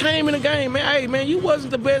first came in the game, man, hey man, you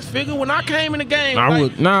wasn't the best figure. When I came in the game, I we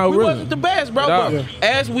really. wasn't the best, bro. Nah. But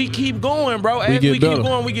as we keep going, bro, as get we better. keep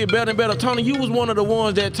going, we get better and better. Tony, you was one of the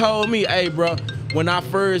ones that told me, hey, bro, when I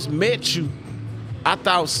first met you, I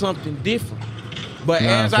thought something different. But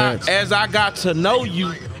facts. as I got to know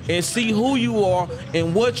you and see who you are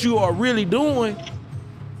and what you are really doing,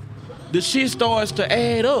 the shit starts to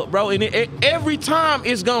add up, bro. And every time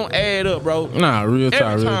it's gonna add up, bro. Nah, real talk,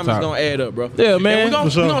 Every real time talk. it's gonna add up, bro. Yeah, man. And For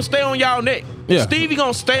sure. we gonna stay on y'all neck. Yeah. Stevie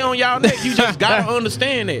gonna stay on y'all neck. You just gotta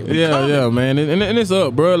understand that. We coming. Yeah, man. And it's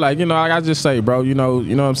up, bro. Like, you know, like I just say, bro, you know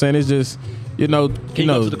what I'm saying? It's just, you know, Can you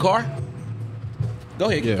go to the car? Go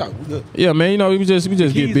ahead, keep talking. We good. Yeah, man. You know, we just keys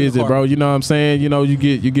get in the busy, car. bro. You know what I'm saying? You know, you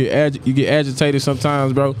get agitated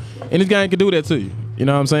sometimes, bro. And this game can do that to you. You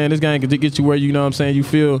know what I'm saying? This game can get you where you know what I'm saying. You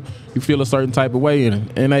feel a certain type of way,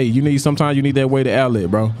 and hey, sometimes you need that way to outlet,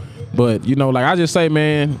 bro. But you know, like I just say,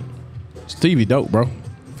 man, Stevie dope, bro.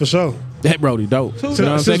 For sure. That Brody dope. You know what I'm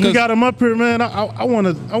Since saying? we 'Cause- got him up here, man, I want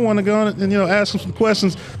to go on and ask him some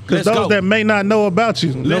questions because Let's those go. that may not know about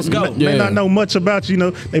you, Let's go. may Yeah. not know much about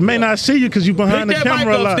you, they may not see you because you behind Pick the that camera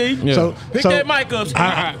mic a up, lot. Steve. Yeah. So, Pick so that mic up. Steve.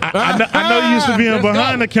 I know you used to being Let's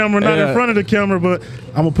behind go. the camera, not Yeah. in front of the camera, but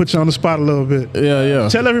I'm gonna put you on the spot a little bit. yeah.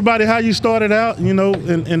 Tell everybody how you started out,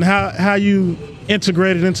 and how you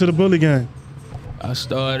integrated into the bully gang. I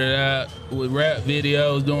started out with rap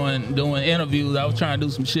videos, doing interviews. I was trying to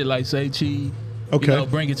do some shit like Say Cheese. Okay.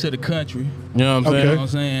 Bring it to the country. You know what I'm You Okay. know what I'm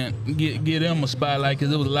saying? Get them a spotlight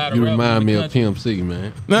because there was a lot of You rappers remind in me the of country. Pimp C,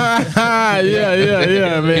 man. saying? yeah,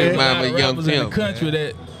 There man. was a Remind lot me of of Young rappers in the Pimp,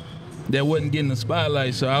 country that wasn't getting the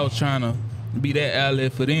spotlight, so I was trying to be that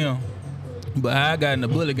outlet for them. But how I got in the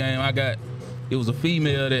bullet game, it was a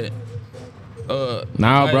female that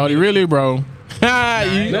Nah, invited Brody, me- really, bro. I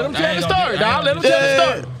You- ain't Let him gonna- tell I the ain't story, gonna- dog. Let him I tell the ain't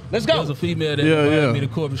story. Let's There go. was a female that Yeah, invited yeah. me to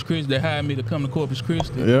Corpus Christi, that hired me to come to Corpus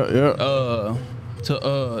Christi. yeah.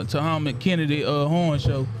 To Harmon Kennedy horn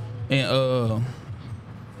show, and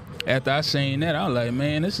after I seen that, I was like,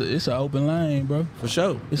 man, it's an open lane, bro. For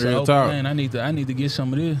sure. It's an Real open talk. lane. I need to get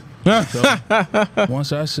some of this. So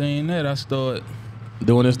once I seen that, I started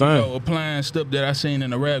Doing this thing. applying stuff that I seen in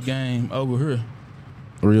the rap game over here.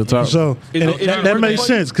 Real talk. So Is and it- that makes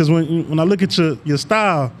sense because when I look at your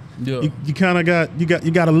style, Yeah. you kind of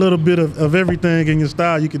got a little bit of everything in your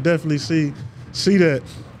style. You could definitely see that.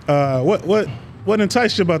 What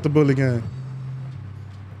enticed you about the bully gang?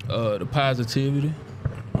 The positivity.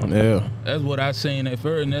 Yeah. That's what I seen at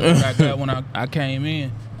first, and that's what I got when I came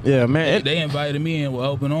in. Yeah, man. They invited me in with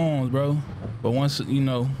open arms, bro. But once,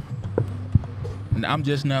 I'm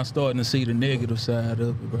just now starting to see the negative side of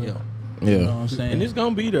it, bro. Yeah. You know Yeah. what I'm saying? And it's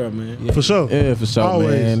gonna be there, man. For sure. Yeah, for sure, Always.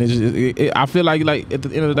 man. It's just, I feel like at the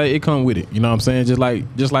end of the day, it come with it. You know what I'm saying? Just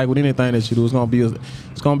like with anything that you do,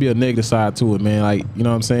 it's gonna be a negative side to it, man. Like, you know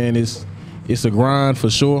what I'm saying? It's a grind for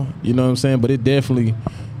sure. You know what I'm saying? But it definitely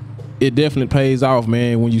pays off,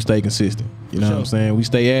 man, when you stay consistent. You know what I'm saying? We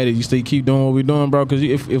stay at it. You stay keep doing what we're doing, bro. Because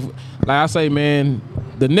if like I say, man,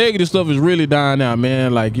 the negative stuff is really dying out,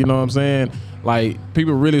 man. Like, you know what I'm saying? Like,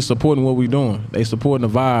 people really supporting what we doing. They supporting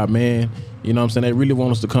the vibe, man. You know what I'm saying? They really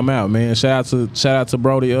want us to come out, man. Shout out to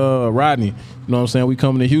Brody Rodney. You know what I'm saying? We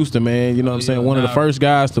coming to Houston, man. You know what I'm saying? One of the first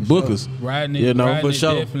guys to book us. Rodney, You know, Rodney for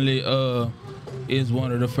sure. definitely is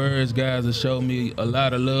one of the first guys to show me a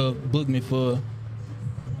lot of love. Booked me for,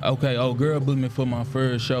 old girl booked me for my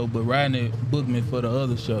first show, but Rodney booked me for the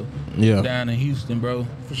other show Yeah. down in Houston, bro.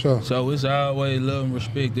 For sure. So it's always love and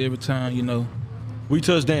respect every time, We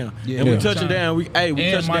touch down. Yeah. And we Yeah. touching down. We touch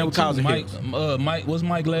down Mike with too. cause of Mike, Mike, what's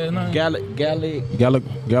Mike last name? Gallagher. Gallagher,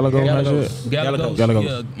 Galagos. Galagos. Galagos.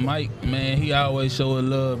 Yeah, Mike, man, he always showing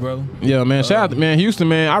love, bro. Yeah, man. Shout out, man. Houston,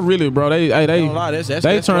 man. I really, bro. They Don't lie, that's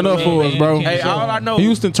turn what up it for is, us, bro. man. Hey, all I know.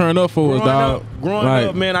 Houston turned up for us, dog. Growing Like,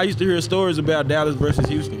 up, man, I used to hear stories about Dallas versus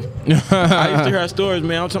Houston. I used to hear stories,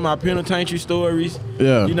 man. I'm talking about penitentiary stories.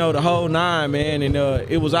 Yeah. You know, the whole nine, man. And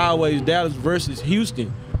it was always Dallas versus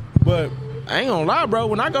Houston. But I ain't gonna lie, bro.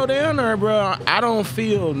 When I go down there, bro, I don't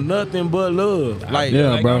feel nothing but love. Like,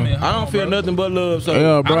 Yeah, bro. I'm at I don't home, feel bro. nothing but love. So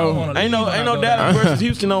Yeah, I bro. don't wanna ain't leave when I no go Dallas down. versus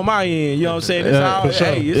Houston on my end. You know what I'm saying? It's Yeah, all, for sure.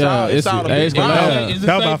 hey, it's Yeah, all, it's all a it's big the vibe. love. Is it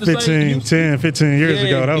That was safe about to say 15 years Yeah,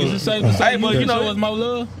 ago. That Is it was safe to say Hey, but Houston you know- show us more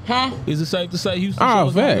love? Huh? Is it safe to say Houston Oh, show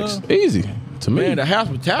us more facts. love? Easy to me. Man, the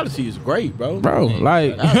hospitality is great, bro. Bro,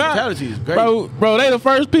 like, The hospitality is great. bro, they the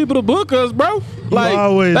first people to book us, bro. Like, you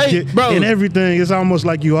always they, get bro, in everything. It's almost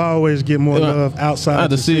like you always get more love outside out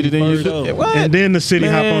the city than you. first. What? and then the city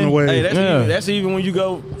hop on the Man. wave. Hey, Yeah. that's even when you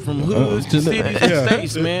go from hoods to cities to Yeah.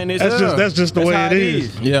 states, man. It's, That's just the way how it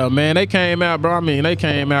is. Yeah, man, they came out, bro. I mean, they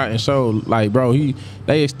came out and showed, like, bro,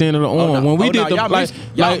 they extended the arm. When we did the, y'all like, missed it.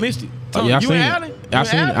 Y'all like- missed it. Oh, yeah, I You seen and it. Allen? You I and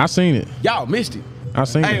seen it. Allen? I seen it. Y'all missed it. I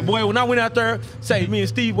seen Hey, it. boy, when I went out there, say me and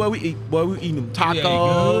Steve, boy, we eating them tacos.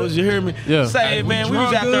 good. You hear me? Yeah. Say, Hey, we man, we was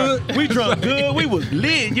drunk out there. good. We drunk good. We was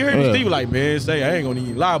lit. You heard me? Yeah. Steve was like, man, say I ain't gonna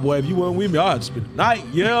even lie, boy. If you wasn't with me, I'd spend the night.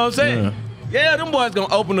 You know what I'm saying? Yeah, them boys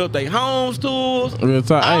gonna open up their homes tools. Real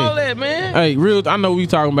talk. All Hey, that, man. hey, real. I know we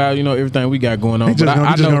talking about, everything we got going on, He just but gonna,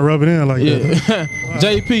 I he just know. gonna rub it in like that. Yeah.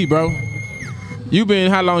 JP, bro.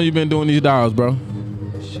 How long you been doing these dogs, bro?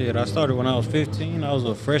 Shit, I started when I was 15. I was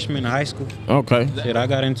a freshman in high school. Okay. Shit, I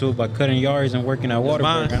got into it by cutting yards and working at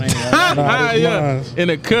Waterbury. mine. I ain't gonna lie. Nah, this Yeah. mine. In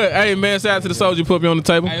the cut. Hey, man, shout out to the soldier puppy on the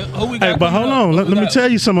table. Hey, who we Hey, got but hold coming up? on. Who Let we me got?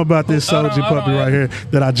 tell you something about this Hold on, soldier hold puppy on. right here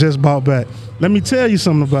that I just bought back. Let me tell you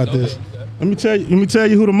something about this. Let me tell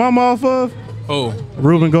you who the mama off of. Oh.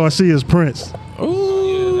 Ruben Garcia's Prince.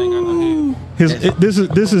 Ooh.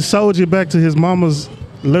 This is Soldier back to his mama's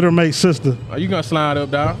littermate sister. Are you gonna slide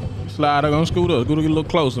up, dog? slide up, gonna scoot up, get a little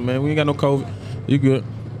closer, man. We ain't got no COVID. You good?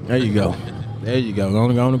 There you go. There you go.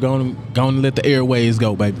 Gonna let the airways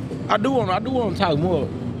go, baby. I do want to talk more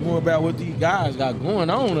about what these guys got going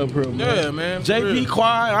on up here, man. Yeah, man. JP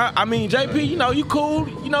quiet. I mean, JP, you know, you cool.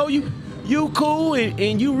 You know, you cool,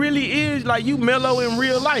 and you really is like you mellow in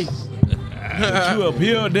real life. But you up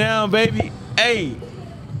here down, baby. Hey,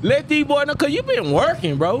 let these boys know, cause you been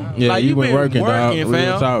working, bro. Yeah, like, you been working, dog. fam.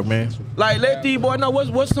 Real talk, man. Like, let these boys know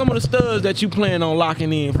what's some of the studs that you plan on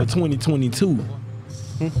locking in for 2022.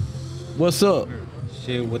 What's up?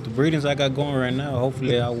 Shit, with the breedings I got going right now,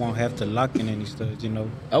 hopefully I won't have to lock in any studs, you know.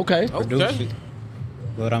 Okay. Produce it.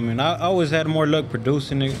 But I mean, I always had more luck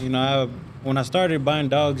producing it. You know, when I started buying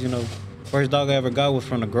dogs, you know, first dog I ever got was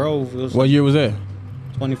from the Grove. It was What year was that?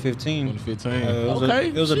 2015. 2015.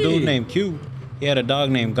 It was a dude named Q. He had a dog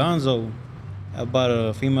named Gonzo. I bought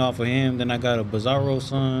a female off of him. Then I got a Bizarro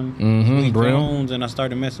son, Sweet Brim. Jones, and I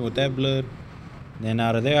started messing with that blood. Then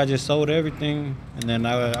out of there, I just sold everything. And then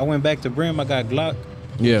I went back to Brim. I got Glock.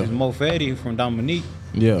 Yeah. Which is Mo Fetty from Dominique.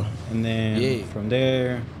 Yeah. And then from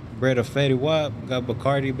there, bred a Fetty Wap, got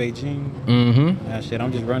Bacardi, Beijing. Now shit,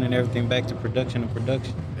 I'm just running everything back to production and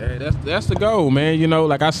production. Yeah, that's the goal, man. You know,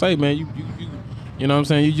 like I say, man, you know what I'm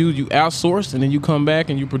saying? You outsource and then you come back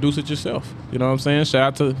and you produce it yourself. You know what I'm saying? Shout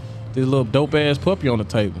out to this little dope ass puppy on the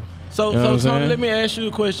table. So, You know what I'm Tony, saying? let me ask you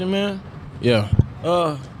a question, man. Yeah.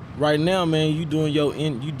 Right now, man, you doing your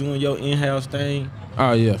in-house thing.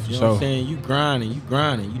 Oh yeah, for You know sure. what I'm saying? You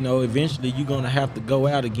grinding. You know, eventually you're gonna have to go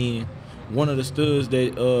out again. One of the studs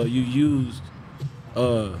that you used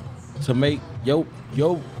to make your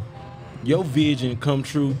vision come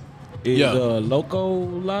true is Loco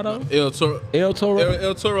Lotto? El Toro Loco.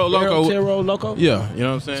 El Toro Loco? Yeah, you know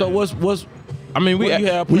what I'm saying? So what's I mean, what you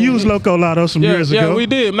have We planned used next? Loco Lotto some years ago. Yeah, we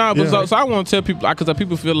did. Nah, but Yeah. so I want to tell people, because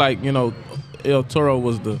people feel like, you know, El Toro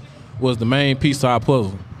was the main piece to our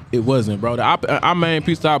puzzle. It wasn't, bro. Our main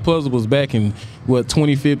piece to our puzzle was back in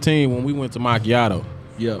 2015 when we went to Macchiato.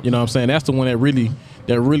 Yeah. You know what I'm saying? That's the one that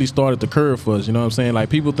really started the curve for us. You know what I'm saying? Like,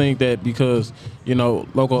 people think that because, you know,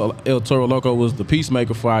 El Toro Loco was the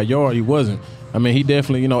peacemaker for our yard, he wasn't. I mean, he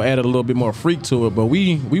definitely, you know, added a little bit more freak to it. But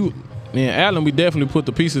me and Alan, we definitely put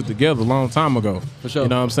the pieces together a long time ago. For sure. You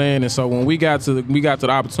know what I'm saying? And so when we got to the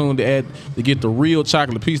opportunity to get the real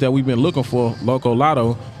chocolate piece that we've been looking for, Loco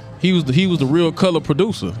Lotto, he was the real color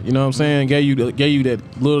producer. You know what I'm saying? Gave you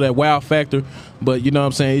that wow factor, but you know what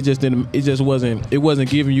I'm saying? It wasn't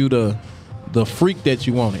giving you the freak that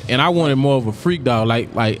you wanted. And I wanted more of a freak dog.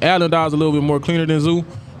 Like Alan dog's a little bit more cleaner than Zoo.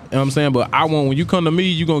 You know what I'm saying? But when you come to me,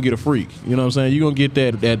 you're gonna get a freak. You know what I'm saying? You're gonna get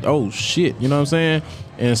that oh shit. You know what I'm saying?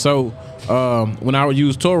 And so when I would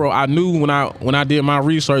use Toro, I knew when I did my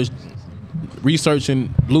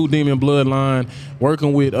researching Blue Demon Bloodline,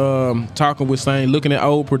 working with talking with Saint, looking at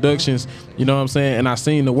old productions, you know what I'm saying? And I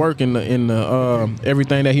seen the work in the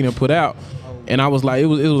everything that he done put out. And I was like, it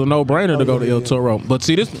was a no-brainer to go to El Toro. But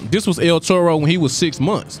see, this was El Toro when he was 6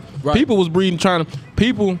 months. Right. People was breeding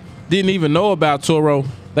people didn't even know about Toro.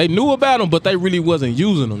 They knew about him, but they really wasn't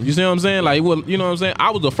using them. You see what I'm saying? Like, you know what I'm saying?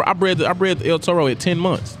 I bred the El Toro at 10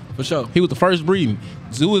 months. For sure. He was the first breeding.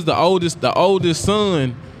 Zoo is the oldest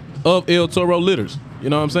son of El Toro litters. You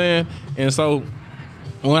know what I'm saying? And so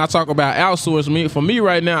when I talk about outsource, for me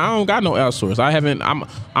right now, I don't got no outsource.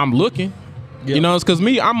 I'm looking. Yeah. You know, it's cause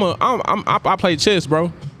me, I play chess,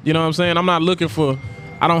 bro. You know what I'm saying? I'm not looking for.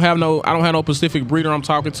 I don't have no specific breeder I'm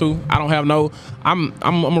talking to. I don't have no. I'm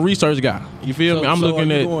a research guy. You feel me? I'm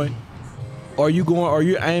looking at. Are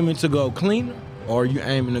you aiming to go cleaner, or are you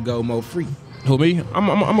aiming to go more free? Who, me? I'm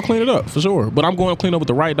gonna clean it up for sure. But I'm going to clean up with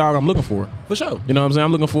the right dog I'm looking for. For sure. You know what I'm saying?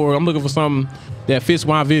 I'm looking for something that fits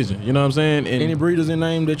my vision. You know what I'm saying? And Any breeders in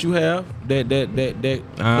name that you have that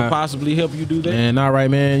could possibly help you do that? And not right,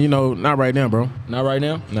 man. You know, not right now, bro. Not right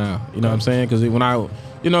now. Nah, you know what I'm saying? Because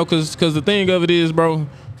because the thing of it is, bro.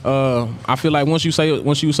 I feel like once you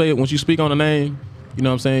speak on the name, you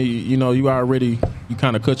know what I'm saying? You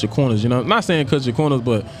kind of cut your corners. You know, I'm not saying cut your corners,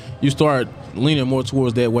 but you start leaning more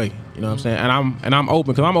towards that way. You know what I'm saying? And I'm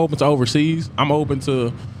open because I'm open to overseas. I'm open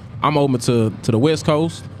to the West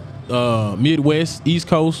Coast, Midwest, East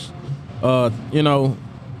Coast. You know,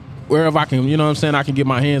 wherever I can. You know what I'm saying? I can get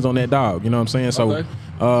my hands on that dog. You know what I'm saying? So,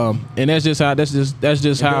 Okay. and that's just how.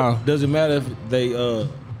 Does it matter if they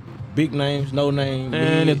big names, no name.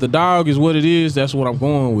 And if the dog is what it is, that's what I'm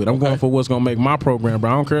going with. I'm going for what's gonna make my program, bro.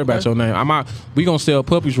 I don't care about your name. We gonna sell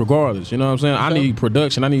puppies regardless. You know what I'm saying? I need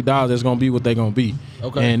production. I need dogs that's gonna be what they gonna be.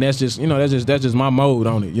 Okay. And that's just that's just my mode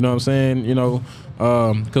on it. You know what I'm saying? You know,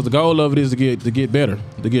 because the goal of it is to get better,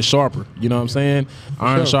 to get sharper. You know what I'm saying?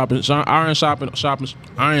 Iron sharpens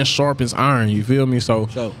iron. You feel me? So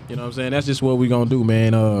you know what I'm saying? That's just what we gonna do,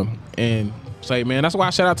 man. And say, man, that's why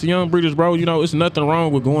I shout out to young breeders, bro. You know, it's nothing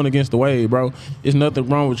wrong with going against the wave, bro. It's nothing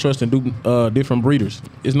wrong with trusting different breeders.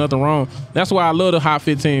 It's nothing wrong. That's why I love the Hot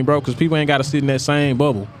 15, bro, because people ain't got to sit in that same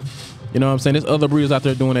bubble. You know what I'm saying? There's other breeders out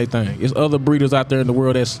there doing their thing. There's other breeders out there in the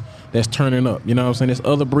world that's turning up. You know what I'm saying? There's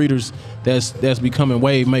other breeders that's becoming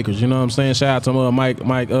wave makers. You know what I'm saying? Shout out to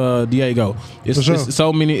Mike Diego. It's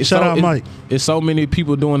so many. Shout out Mike. It's so many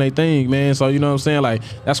people doing their thing, man. So you know what I'm saying? Like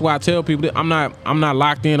that's why I tell people that I'm not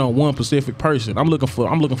locked in on one specific person. I'm looking for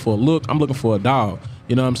a look. I'm looking for a dog.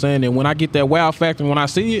 You know what I'm saying? And when I get that wow factor, when I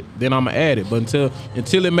see it, then I'ma add it. But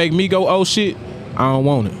until it make me go, oh shit, I don't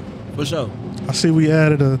want it. For sure. I see we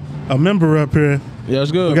added a member up here. Yeah,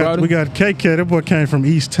 it's good, we got KK. That boy came from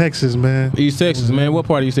East Texas, man. East Texas, man. What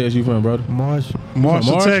part of East Texas you from, brother? Marshall,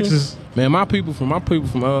 Texas. Man, my people from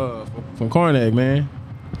Carnac, man.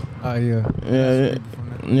 Oh yeah.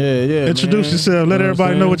 Yeah. Introduce man. yourself. Let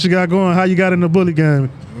everybody know what you got going. How you got in the bully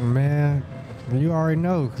game? Man, you already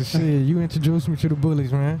know. Cause shit, you introduced me to the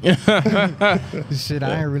bullies, man. Shit,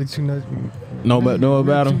 I ain't really too much know about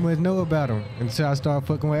them. Too much know about them until I started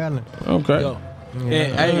fucking with Allen. Okay. Yo.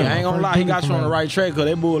 Yeah, I ain't gonna lie, he got you on the right track because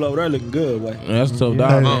that bull over there looking good, boy. That's a tough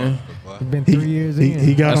dog, man. It's been 3 years in.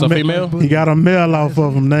 He got That's a female? He got a male off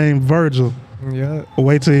of him named Virgil. Yeah.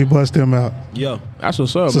 Wait till he bust him out. Yo. That's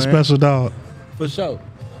what's up, It's man. a special dog. For sure.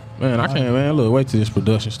 Man, I can't, man. Look, wait till this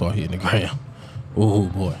production start hitting the ground. Ooh,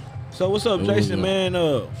 boy. So what's up, Jason, man?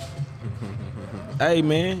 Hey,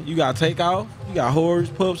 man, you got Takeoff. You got Horse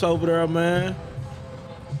Pups over there, man.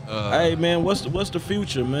 Hey, man, what's the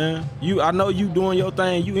future, man? I know you doing your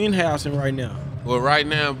thing. You in-housing right now. Well, right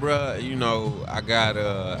now, bruh, you know, I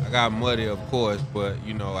got Muddy, of course, but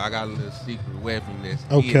you know, I got a little secret weapon that's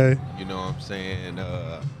Okay. hidden, you know what I'm saying?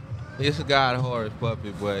 It's a God horse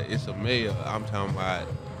puppy, but it's a male. I'm talking about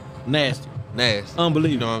Nasty. Unbelievable.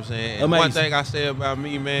 You know what I'm saying? And Amazing. one thing I say about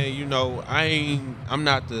me, man, you know,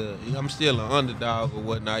 I'm still an underdog or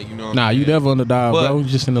whatnot, you know what I'm You saying? never underdog, But- bro. You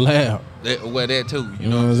just in the lab. That too, you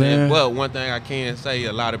know what I'm saying? But one thing I can say,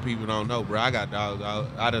 a lot of people don't know, bro, I got dogs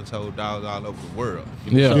I done told dogs all over the world.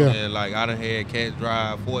 You know what I'm saying? Like, I done had cats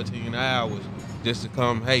drive 14 hours just to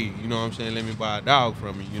come, hey, you know what I'm saying, let me buy a dog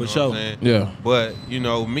from you, you know what I'm saying? Yeah. But, you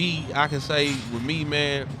know, me, I can say with me,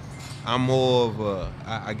 man, I'm more of a,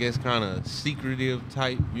 I guess, kind of secretive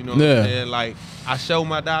type, you know what I'm saying? Like, I show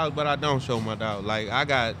my dogs, but I don't show my dogs. Like, I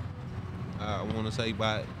got, I want to say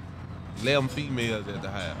about 11 females at the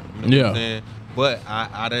house. You know what I'm saying? But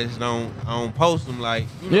I just don't post them like,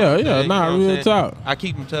 you know what I'm saying? Nah, You know what I'm real saying? talk. I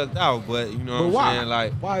keep them tucked out, but you know what I'm saying?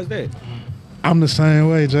 Like, why is that? I'm the same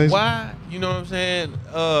way, Jason. why? You know what I'm saying?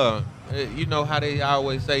 You know how they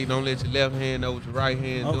always say, don't let your left hand know what your right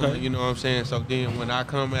hand doing. You know what I'm saying? So then when I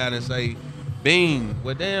come out and say, Bean,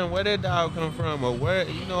 well, damn, where that dog come from? Or where,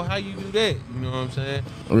 you know, how you do that? You know what I'm saying?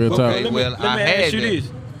 Real talk. Okay, Let me I had ask you that.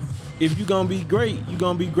 this. If you're going to be great, you're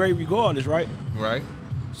going to be great regardless, right? Right.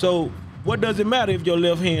 So what does it matter if your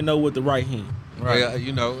left hand know what the right hand? Right. Well,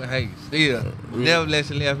 you know, hey, still, never let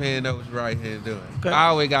your left hand know what your right hand doing. Okay. I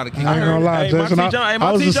always got to keep I ain't gonna lie, Hey, my Jason. T. John,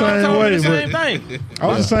 I was the same told me way, the same but thing. I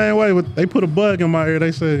was the same way. They put a bug in my ear.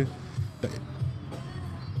 They said,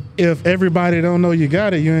 if everybody don't know you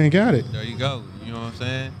got it, you ain't got it. There you go. You know what I'm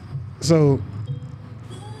saying? So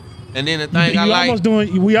And then the thing I you like, almost doing.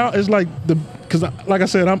 It's like because like I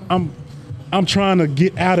said, I'm trying to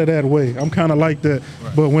get out of that way. I'm kind of like that.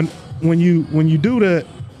 Right. But when you do that,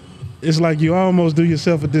 it's like you almost do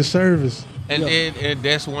yourself a disservice. and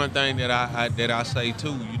that's one thing that I say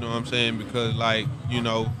too. You know what I'm saying? Because like, you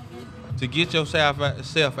know, to get yourself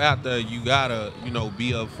out there, you gotta, you know,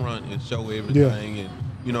 be up front and show everything, and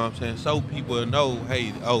you know what I'm saying. So people know,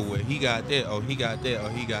 hey, oh, well, he got that, oh, he got that, oh,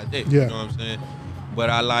 he got that. Yeah. You know what I'm saying? But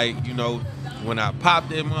I like, you know, when I pop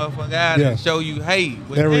that motherfucker out and show you, hey, well,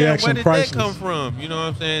 That damn, reaction where did priceless. that come from? You know what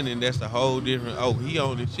I'm saying? And that's a whole different. Oh, he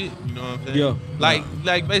on the shit. You know what I'm saying? Yeah.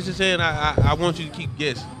 Like basically saying, I want you to keep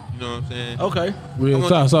guessing. You know what I'm saying? Okay. Real I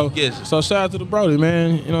talk. want you to keep guessing. So shout out to the Brody,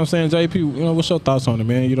 man. You know what I'm saying? JP, you know, what's your thoughts on it,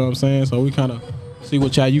 man? You know what I'm saying? So we kind of see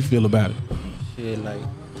how you feel about it. Shit, like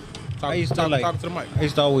Talk, I used to talk, like talk to the mic. I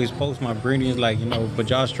used to always post my breedings, like, you know,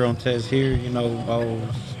 progesterone test here, you know, always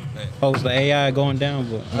post the AI going down,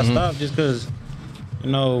 but I stopped just because, you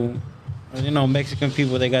know, You know, Mexican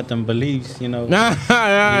people, they got them beliefs, you know. yeah.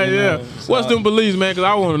 know, What's them beliefs, man? Because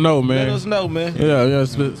I want to know, man. Let us know, man. Yeah.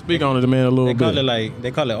 Speak on it, man, a little They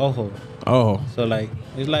bit. call it ojo. Oh. So like,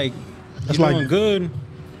 it's like That's you're like- doing good.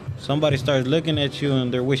 Somebody starts looking at you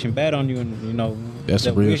and they're wishing bad on you, and you know That's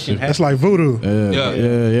the real wishing shit. That's happens. like voodoo.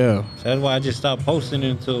 Yeah. So that's why I just stopped posting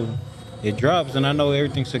until it drops, and I know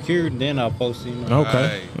everything's secured. And then I'll post it. You know?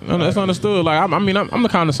 Okay, no, that's understood. Like I'm the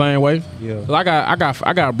kind of same way. Yeah. 'Cause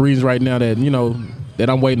I got breeds right now that that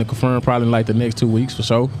I'm waiting to confirm probably in like the next 2 weeks for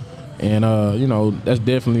sure. And that's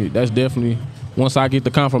definitely once I get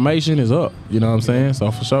the confirmation, it's up. You know what I'm saying?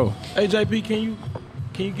 So for sure. Hey JP, can you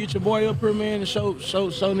get your boy up here, man, and show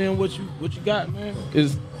them what you got, man?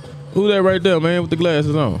 Is who that right there, man, with the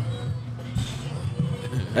glasses on?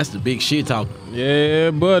 That's the big shit talking.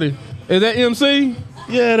 Yeah, buddy. Is that MC?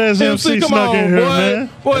 Yeah, that's MC come snuck on, in here, boy. man.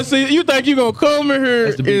 Boy, see, you think you gonna come in here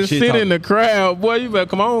That's the big and shit sit talk. in the crowd? Boy, you better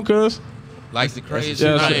come on, cuz. Like the crazy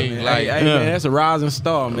Yeah, thing. shit, Like, Hey, Yeah. man, that's a rising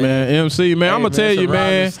star, man. Man, MC, man, Hey, I'm gonna tell that's a you,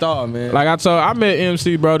 rising man. star, man. Like I met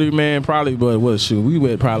MC Brody, man, probably, but we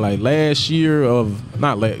went probably like last year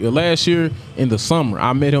in the summer.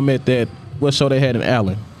 I met him at that, what show they had in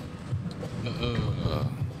Allen?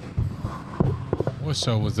 What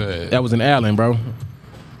show was that? That was in Allen, bro.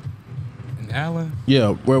 In Allen?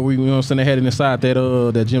 Yeah, where we, they had it inside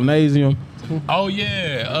that gymnasium. Oh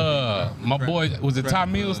yeah, my boy was it Ty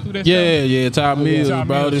Mills through that show? Yeah, Ty Mills, Ty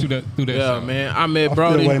Brody. Mills through that Yeah, show. man, I met still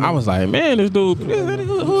Brody. waiting. I was like, man, this dude, who this I'ma dude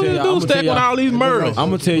tell stacking y'all- all these murders? I'm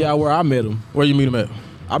gonna tell y'all where I met him. Where you meet him at?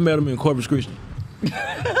 I met him in Corpus Christi.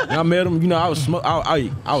 And I met him, I was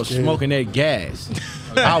I was smoking that gas.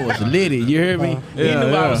 I was litty, you hear me? He Yeah, knew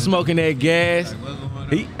I yeah. was smoking that gas.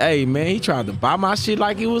 He tried to buy my shit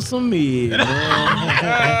like it was some mid, man.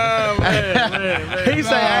 He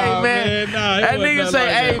say, hey man, that nigga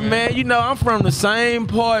say, hey man, I'm from the same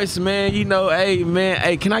parts, man. Hey man,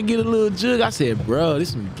 hey, can I get a little jug? I said, bro, this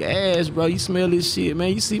some gas, bro. You smell this shit,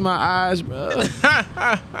 man. You see my eyes, bro.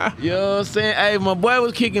 You know what I'm saying? Hey, my boy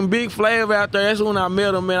was kicking big flavor out there. That's when I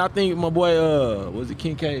met him, man. I think my boy, was it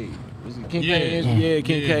Kincaid? Was it Kincaid? Yeah,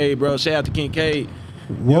 Kincaid, bro. Shout out to Kincaid.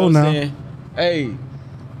 You know Whoa, what I'm now. saying? Hey,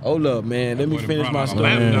 hold up, man. Let me boy finish brought my out a story.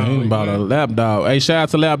 lap Man, dog, he bought a lap dog. Hey, shout out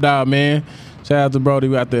to Lap Dog, man. Shout out to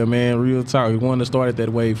Brody out there, man. Real talk. He one that started that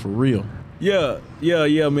way for real. Yeah,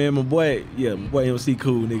 man. My boy MC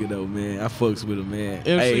cool nigga though, man. I fucks with him, man. MC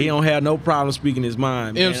Hey, he don't have no problem speaking his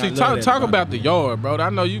mind, man. I MC, love that talk about the yard, bro. I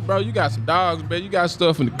know you, bro. You got some dogs, man. You got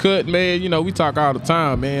stuff in the cut, man. We talk all the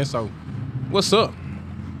time, man. So, what's up?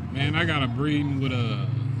 Man, I got a breeding with a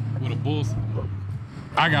bull.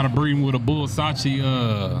 I got a breeding with a Bull Sachi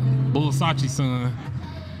son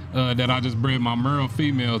that I just bred my Merle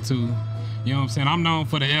female to. You know what I'm saying? I'm known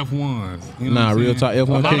for the F1s. You know Nah, what I'm real saying? talk, F1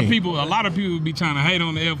 a lot king. of people be trying to hate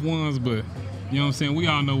on the F1s, but you know what I'm saying? We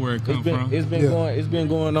all know where it come from. It's been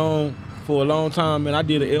going on for a long time, man. I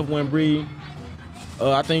did an F1 breed.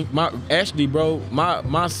 I think my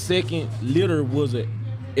second litter was a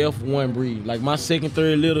F1 breed. Like my second,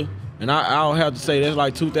 third litter, and I'll have to say that's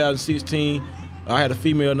like 2016. I had a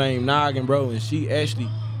female named Noggin, bro, and she actually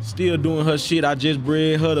still doing her shit. I just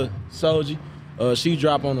bred her to Soldier. She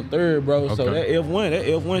dropped on the third, bro. So that Okay.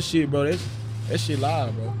 F1 shit, bro, that shit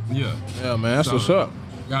live, bro. Yeah. Yeah, man. That's what's up.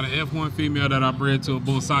 Got an F1 female that I bred to a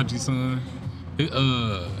Bull Sachi son.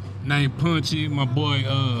 Named Punchy. My boy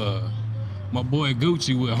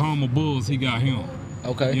Gucci with Homer Bulls, he got him.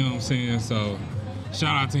 Okay. You know what I'm saying? So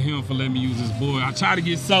shout out to him for letting me use his boy. I try to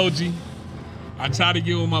get Soji. I try to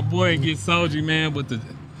get with my boy and get Soji, man, but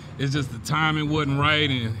it's just the timing wasn't right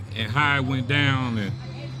and how it went down, and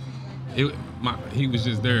he was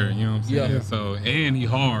just there, you know what I'm saying? Yeah. So, and he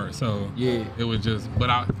hard, so Yeah. it was just, but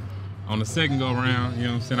on the second go around, you know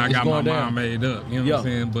what I'm saying, I It's got my going down. mind made up, you know Yeah. what I'm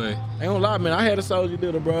saying? But I ain't gonna lie, man. I had a Soldier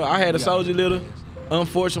litter, bro. I had a Soldier litter.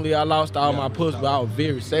 Unfortunately, I lost all my puss, but I was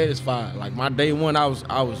very satisfied. Like my day one, I was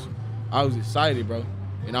excited, bro.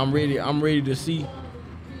 And I'm ready to see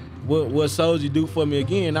what Soldier do for me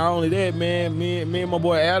again. Not only that, man, me and my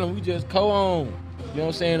boy Adam, we just co-own. You know what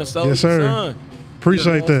I'm saying? The Soldier Yes, sir. son. Appreciate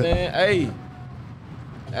You know what I'm that. saying? Hey,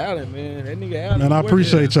 Alan, man, that nigga Alan. Man, I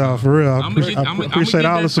appreciate y'all for real. I appreciate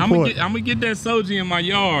all the support. I'm gonna get that Soji in my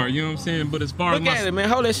yard, you know what I'm saying? But as far Look as at it, man.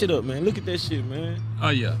 Hold that shit up, man. Look at that shit, man. oh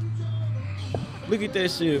yeah. Look at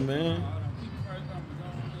that shit, man.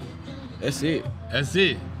 That's it. That's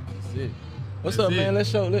it. That's it. What's That's up, it. man? Let's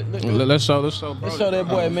show. Let's show, bro. Let's show that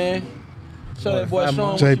boy, man. Show that boy. Show him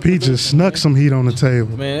what you JP just snuck some heat on the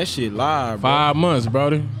table. Man, that shit live, bro. 5 months,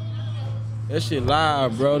 Brody. That shit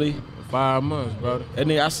live, brody. 5 months, brody.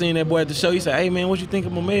 And then I seen that boy at the show. He said, "Hey, man, what you think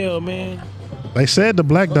of my mail, man?" They said the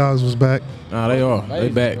Black Dogs was back. Nah, they are. They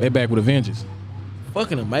back. They back with a vengeance.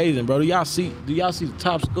 Fucking amazing, bro. Do y'all see the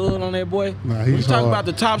top skull on that boy? Nah, When you he's talk hard. about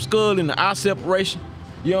the top skull and the eye separation,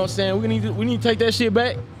 you know what I'm saying? We need to take that shit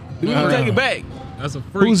back. We need to take it back. That's a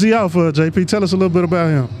freak. Who's he out for, JP? Tell us a little bit about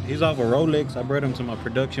him. He's off of Rolex. I brought him to my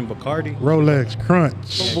production, Bacardi. Rolex, Crunch.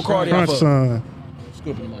 Bacardi Crunch out for- son.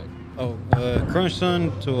 Scooping the mic. Oh, Crunch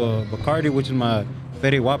Son to Bacardi, which is my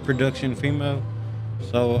Fetty Wap production female.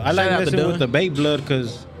 So I like Shout out to messing Dunn. with the Bay Blood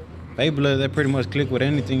because Bay Blood, they pretty much click with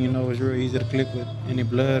anything, you know. It's real easy to click with any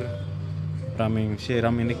blood. But I mean, shit,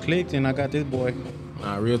 it clicked and I got this boy.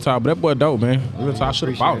 Nah, real talk. But that boy dope, man. Real talk. I should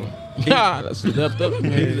have bought him. Yeah, that's left up.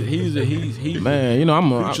 He's Man, you know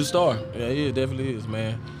I'm a future star. Yeah, he definitely is,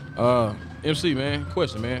 man. MC, man.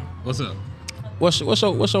 Question, man. What's up? What's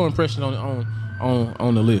your impression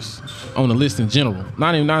on the list? On the list in general,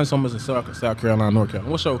 not so much in South Carolina, North Carolina.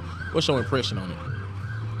 What's your impression on it?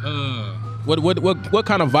 What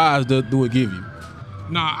kind of vibes do it give you?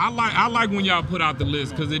 Nah, I like when y'all put out the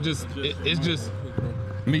list because it's just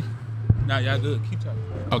me. Nah, y'all good. Keep talking.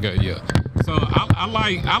 Okay, yeah. So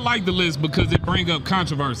I like the list because it bring up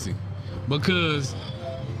controversy. Because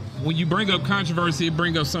when you bring up controversy, it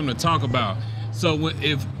bring up something to talk about. So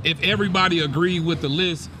if everybody agreed with the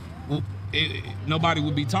list, nobody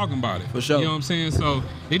would be talking about it. For sure. You know what I'm saying? So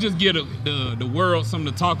it just give the world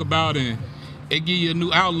something to talk about, and it give you a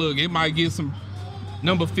new outlook. It might get some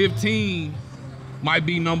number 15 might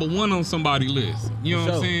be number 1 on somebody's list. You know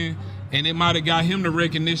For what I'm sure. saying? And it might have got him the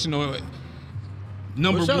recognition, or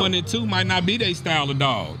number For sure. 1 and 2 might not be their style of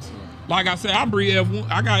dogs. Like I said, I breed F1.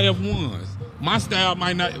 I got F1s. My style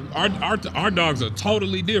might not. Our dogs are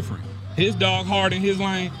totally different. His dog hard in his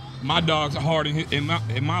lane. My dogs are hard in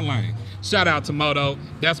my lane. Shout out to Moto.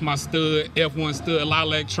 That's my stud, F1 stud,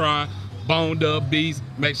 Lilac Tri, boned up beast.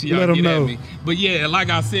 Make sure y'all Let 'em get know. at me. But yeah,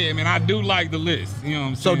 like I said, man, I do like the list. You know what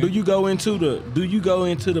I'm So saying? do you go into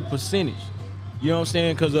the percentage? You know what I'm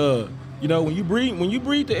saying? Cause you know, when you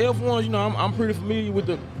breed the F1s, you know, I'm pretty familiar with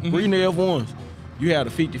the breeding the F1s. You had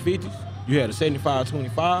the 50-50s, you had the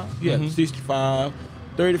 75-25, you had the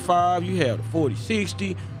 65-35, you had the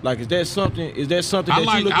 40-60. Like, is that something that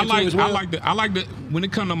you look into as well? I like the when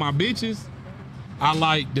it come to my bitches, I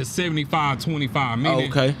like the 75-25.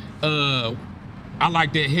 Meaning, okay. I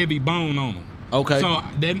like that heavy bone on them. Okay. So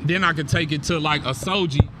then I can take it to like a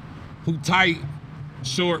Soji who tight,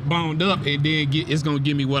 short, boned up, and then it's gonna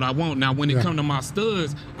give me what I want. Now when it come to my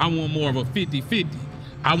studs, I want more of a 50-50.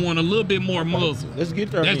 I want a little bit more muzzle. Let's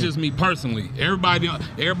get there. That's then. just me personally. Everybody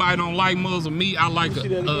don't like muzzle. Me, I like see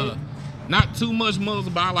that again? not too much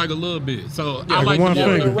muzzle, but I like a little bit. So I like like one the more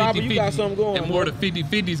finger. the Robert, you 50-50, got something going, and more boy. the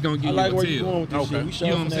 50-50 is gonna I give like you where a you going tail. with this shit. We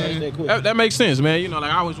You know what I'm sure saying? that quick. That makes sense, man. You know,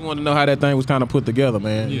 like I always wanted to know how that thing was kind of put together,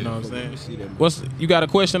 man. You Yeah. know what I'm saying? Let me see that. You got a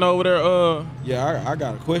question over there? Yeah, I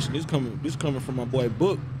got a question. This coming from my boy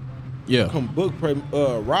Book. Yeah.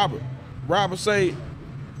 Robert. Robert say,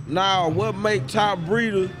 now what makes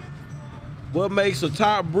a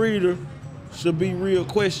top breeder should be real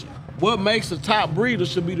question. What makes a top breeder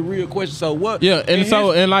should be the real question. So what? Yeah, and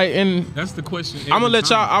That's the question. I'm gonna every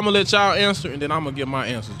time. let y'all answer, and then I'm gonna give my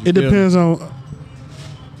answers. You It feel me? depends on.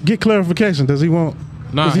 Get clarification. Does he want?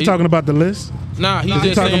 Nah, is he he- talking about the list? Nah, he's He's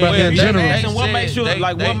just talking saying, about in yeah, general. they And what said makes you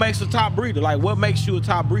what makes a top breeder? Like what makes you a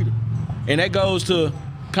top breeder? And that goes to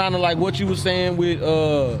kind of like what you were saying with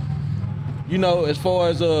you know, as far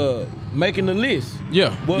as making the list. Yeah,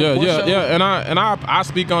 What- yeah, what's yeah, your- yeah. And I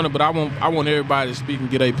speak on it, but I want everybody to speak and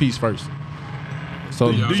get a piece first.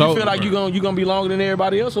 So Do you so feel like you gonna be longer than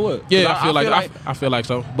everybody else or what? 'Cause yeah, I feel like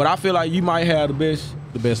so. But I feel like you might have the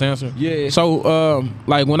best answer. Yeah. So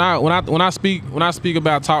like when I speak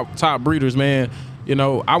about top breeders, man, you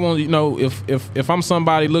know, I want, you know, if I'm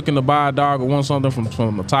somebody looking to buy a dog or want something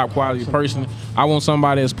from a top quality person, I want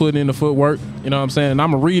somebody that's putting in the footwork. You know what I'm saying? And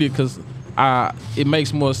I'm gonna read it because it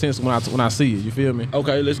makes more sense when I see it. You feel me?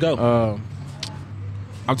 Okay, let's go.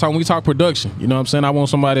 We talk production, you know what I'm saying? I want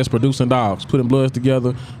somebody that's producing dogs, putting bloods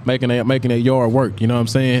together, making their yard work, you know what I'm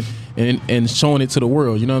saying? And showing it to the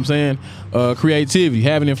world, you know what I'm saying? Creativity,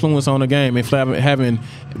 having influence on the game, and having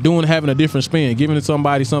a different spin, giving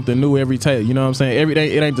somebody something new every take, you know what I'm saying? Every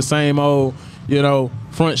day it ain't the same old, you know,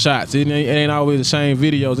 front shots. It ain't always the same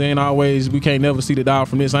videos. It ain't always, we can't never see the dog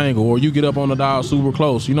from this angle, or you get up on the dog super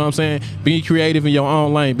close, you know what I'm saying? Being creative in your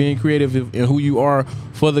own lane, being creative in who you are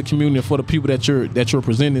for the community, for the people that you're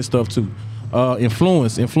presenting stuff to.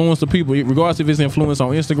 influence the people, regardless if it's influence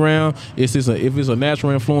on Instagram, if it's a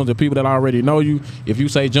natural influence of people that already know you. If you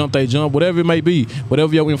say jump, they jump, whatever it may be,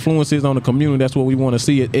 whatever your influence is on the community, that's what we want to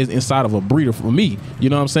see it is inside of a breeder for me. You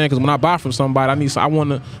know what I'm saying? Because when I buy from somebody, I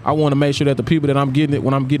want to make sure that the people that I'm getting it,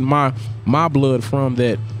 when I'm getting my blood from,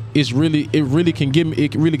 that it really can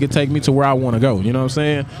take me to where I want to go. You know what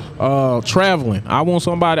I'm saying? Traveling, I want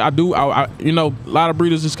somebody. You know, a lot of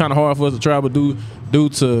breeders, it's kind of hard for us to travel due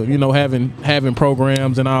to, you know, having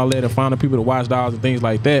programs and all that, and finding people to watch dogs and things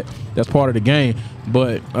like that. That's part of the game.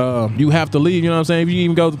 But you have to leave. You know what I'm saying? If you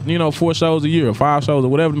even go, you know, 4 shows a year or 5 shows or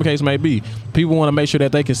whatever the case may be, people want to make sure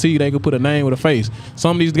that they can see, they can put a name with a face.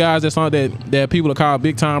 Some of these guys that people are called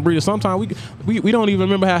big time breeders, sometimes we don't even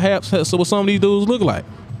remember what some of these dudes look like.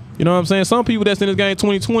 You know what I'm saying? Some people that's in this game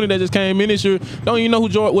 2020 that just came in this year don't even know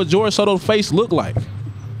what George Soto's face looked like.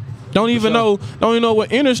 Don't even know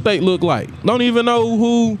what Interstate looked like. Don't even know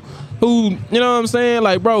who, you know what I'm saying?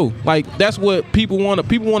 Like, bro, like, that's what people want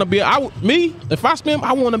to be. If I spend,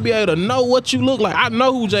 I want to be able to know what you look like. I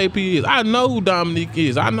know who JP is. I know who Dominique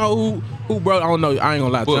is. I know who bro, I don't know. I ain't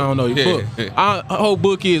gonna lie to you. I don't know your book. Our whole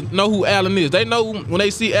book is know who Allen is. They know when they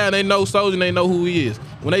see Allen, they know Soldier, they know who he is.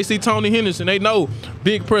 When they see Tony Henderson, they know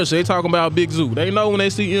Big Pressure. They talking about Big Zoo. They know when they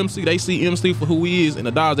see MC, they see MC for who he is and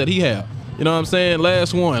the dogs that he have. You know what I'm saying?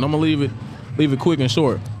 Last one. I'm gonna leave it quick and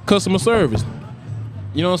short. Customer service.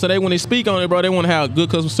 You know what I'm saying? When they speak on it, bro, they want to have good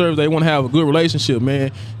customer service. They want to have a good relationship,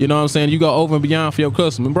 man. You know what I'm saying? You go over and beyond for your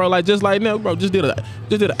customer, bro. Like just like now, bro, just did an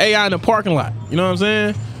AI in the parking lot. You know what I'm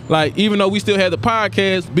saying? Like, even though we still had the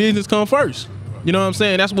podcast, business come first. You know what I'm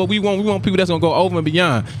saying? That's what we want. We want people that's gonna go over and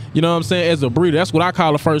beyond. You know what I'm saying? As a breeder, that's what I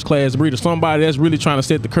call a first class breeder. Somebody that's really trying to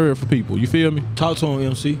set the curve for people. You feel me? Talk to him,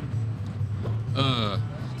 MC.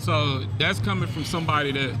 So that's coming from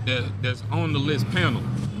somebody that's on the list panel.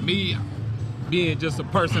 Me being just a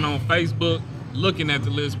person on Facebook looking at the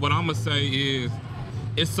list, what I'm gonna say is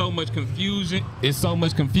it's so much confusion. It's so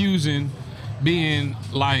much confusion being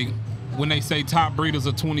like when they say top breeders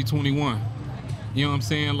of 2021. You know what I'm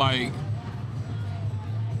saying? Like,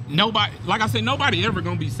 nobody, like I said, nobody ever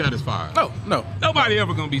gonna be satisfied. No. Nobody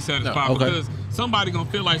ever gonna be satisfied No, okay. because somebody gonna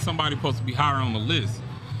feel like somebody supposed to be higher on the list.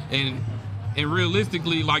 And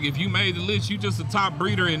realistically, like, if you made the list, you just a top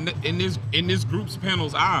breeder in this group's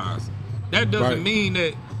panel's eyes. That doesn't mean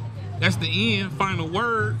that that's the end, final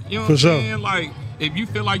word. You know what I'm saying? Like, if you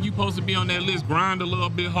feel like you supposed to be on that list, grind a little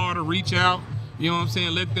bit harder, reach out. You know what I'm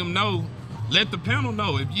saying? Let them know. Let the panel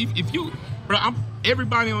know. If you, bro,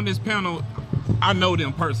 everybody on this panel, I know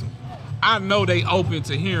them personally. I know they open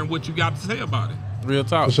to hearing what you got to say about it. Real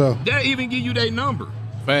talk. For sure. They'll even give you their number.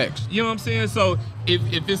 Facts. You know what I'm saying? So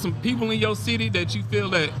if there's some people in your city that you feel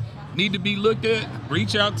that need to be looked at,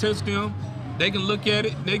 reach out, touch them. They can look at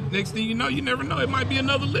it. Next thing you know, you never know. It might be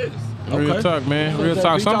another list. Real talk, man. Real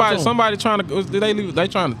talk. Somebody trying to, they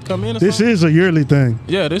trying to come in or This something? is a yearly thing.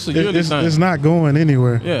 Yeah, this is a yearly thing. It's not going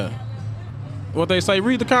anywhere. Yeah. What they say,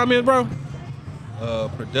 read the comments, bro.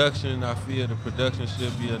 Production, I feel the production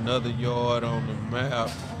should be another yard on the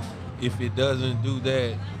map. If it doesn't do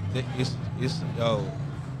that, if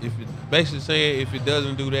it basically saying if it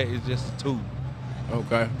doesn't do that, it's just a tool.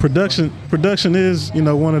 Okay. Production is, you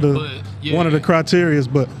know, one of the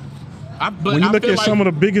criterias, but when you look at some of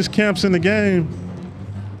the biggest camps in the game,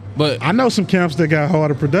 but I know some camps that got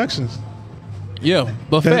harder productions. Yeah,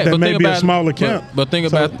 but that may be a smaller camp. But think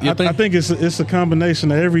So about, I think it's a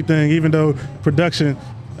combination of everything. Even though production,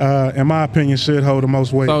 in my opinion, should hold the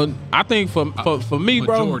most weight. So I think for me,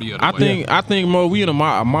 bro, I think more we in a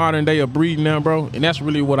modern day of breeding now, bro, and that's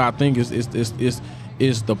really what I think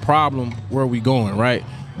is the problem where we going, right?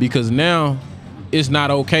 Because now it's not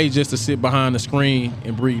okay just to sit behind the screen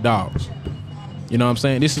and breed dogs. You know what I'm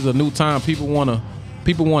saying? This is a new time. People want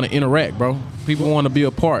to interact, bro. People want to be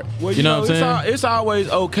a part. Well, you know what I'm saying? It's always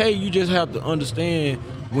okay. You just have to understand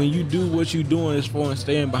when you do what you're doing as far as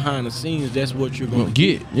staying behind the scenes, that's what you're going to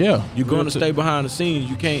get. Yeah. You're going to stay behind the scenes.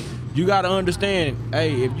 You got to understand,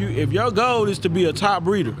 hey, if your goal is to be a top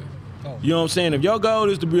breeder, you know what I'm saying? If your goal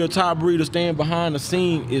is to be a top breeder, staying behind the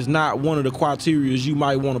scene is not one of the criteria you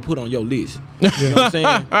might want to put on your list. You know what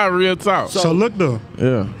I'm saying? Real talk. So look though.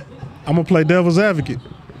 Yeah. I'm going to play devil's advocate.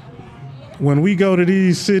 When we go to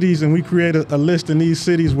these cities and we create a list in these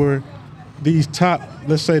cities where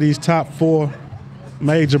let's say these top 4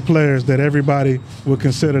 major players that everybody would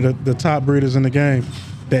consider the top breeders in the game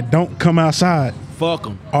that don't come outside. Fuck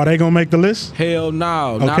them. Are they going to make the list? Hell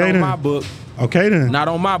no. Okay, not on then. my book. Okay then. Not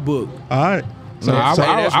on my book. All right. So, Nah, so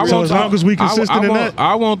as long as we consistent in that,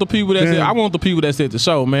 I want the people that Yeah. I want the people that's at the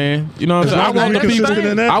show, man. You know what As I'm saying? I long as want we the people. consistent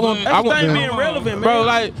in that. I want That's being relevant, man. bro,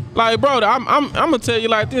 like, bro. I'm gonna tell you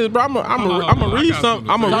like this, bro. I'm gonna read something.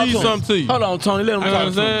 I'm gonna read something to you. Hold on, Tony. Let him You know what talk.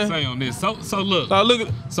 I'm Something to saying? say on this. So look. So look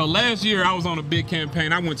at. So last year I was on a big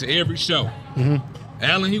campaign. I went to every show.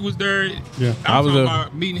 Alan, he was there. Yeah. I was there. talking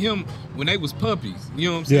about meeting him when they was puppies. You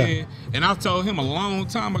know what I'm Yeah. saying? And I told him a long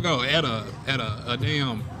time ago at a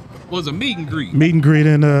damn was a meet and greet. meet and greet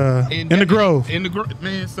in the Grove. In the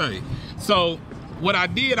man say. So what I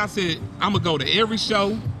did, I said I'm gonna go to every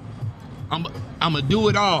show. I'm gonna do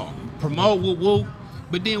it all. Promote whoop.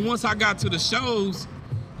 But then once I got to the shows,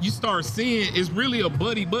 you start seeing it's really a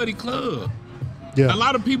buddy club. Yeah, A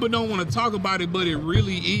lot of people don't want to talk about it, but it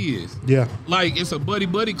really is. yeah, Like it's a buddy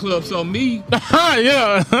club. So me,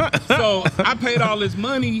 Yeah. so I paid all this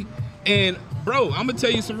money, and bro, I'm gonna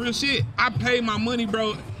tell you some real shit. I paid my money,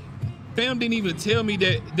 bro. Fam didn't even tell me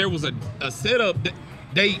that there was a setup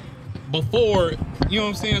date before. You know what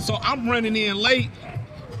I'm saying? So I'm running in late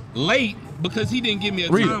because he didn't give me a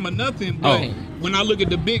time or nothing. But when I look at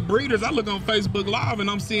the big breeders, I look on Facebook Live and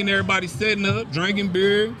I'm seeing everybody setting up, drinking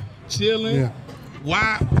beer, chilling. Yeah.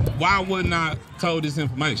 Why wasn't I told this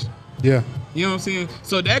information? yeah. You know what I'm saying?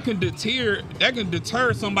 So that can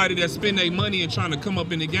deter somebody that spend their money and trying to come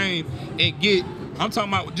up in the game and get. I'm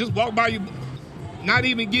talking about just walk by you, not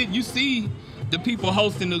even get. You see the people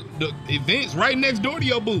hosting the events right next door to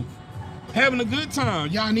your booth, having a good time.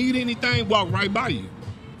 Y'all need anything? Walk right by you.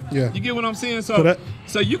 Yeah. You get what I'm saying? So So that-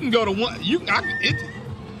 so you can go to one.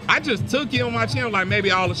 I just took it on my channel like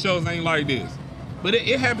maybe all the shows ain't like this, but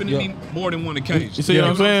it happened to me more than one occasion. You see what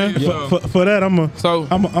I'm saying? So- For that, I'm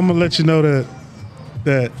gonna let you know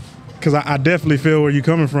that because I definitely feel where you're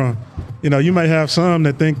coming from. You know, you may have some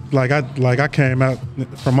that think like I came out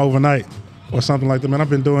from overnight or something like that. Man, I've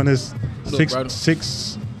been doing this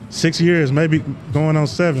six years, maybe going on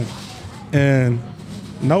 7, and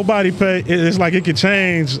nobody pay. It's like it could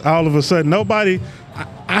change all of a sudden. Nobody.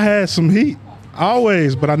 I had some heat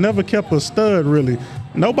always, but I never kept a stud really.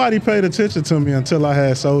 Nobody paid attention to me until I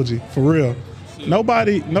had Soji, for real.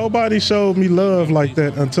 Nobody showed me love like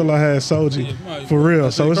that until I had Soji, for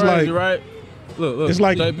real. So it's crazy, like right? Look. it's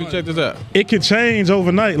like- JP, check this out. it can change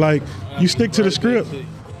overnight. Like you stick to the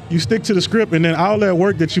script, and then all that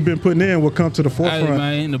work that you've been putting in will come to the Hey forefront.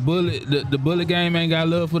 man, the bullet game ain't got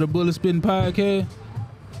love for the bullet spitting podcast.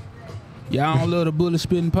 Y'all don't love the bullet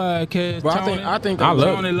spitting podcast. Bro, Tony, I think I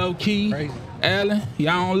love Tony low key. Alan,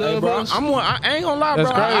 y'all don't Hey, love bro, us. I ain't gonna lie,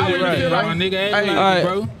 That's bro. I crazy, really right, feel right. My like, nigga ain't Hey, like it,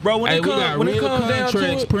 bro. bro, when Hey, it we come- got when it real comes down to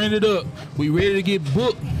contracts it- printed up. We ready to get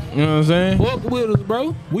booked. You know what I'm saying? Fuck with us,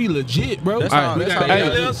 bro. We legit, bro. That's All all- right, we that's got all- hey,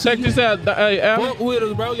 LLC. check this out. Hey, Al, Fuck with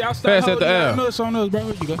us, bro. Y'all stop Pass at holding the y'all L. nuts on us, bro.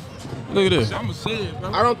 Here you go. look at this. I'ma say it,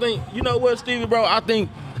 bro. I don't think you know what, Stevie, bro. I think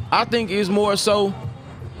it's more so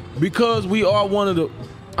because we are one of the.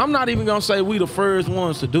 I'm not even gonna say we the first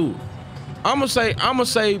ones to do it. I'm gonna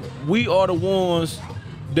say we are the ones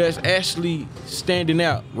that's actually standing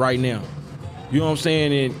out right now. You know what I'm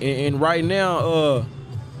saying? And right now,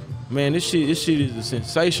 man, this shit is a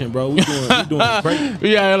sensation, bro. We doing great. Yeah, like You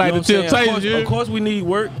know the what I'm saying? temptation. Of course, we need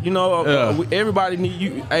work. You know, Yeah. everybody need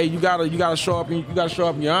you. Hey, you gotta sharpen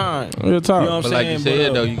your iron. Real talk. You know what I'm But like saying? you said,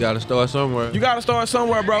 But, though, you gotta start somewhere. you gotta start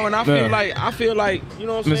somewhere, bro. And I feel like, you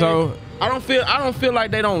know what I'm And saying? so- I don't feel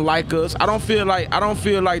like they don't like us. I don't feel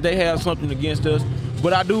like they have something against us.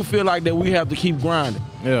 But I do feel like that we have to keep grinding.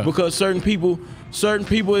 Yeah. Because certain people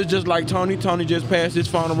is just like Tony. Tony just passed his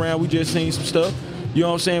phone around. We just seen some stuff. You know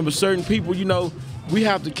what I'm saying? But certain people, you know, we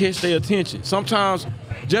have to catch their attention. Sometimes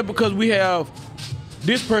just because we have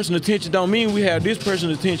this person's attention don't mean we have this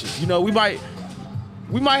person's attention. You know, we might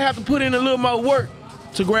have to put in a little more work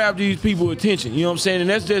to grab these people's attention. You know what I'm saying? And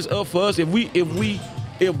that's just up for us. If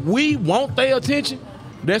we want their attention,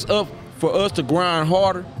 that's up for us to grind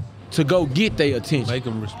harder to go get their attention. Make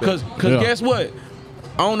them respect. Cause Yeah. guess what?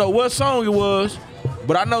 I don't know what song it was,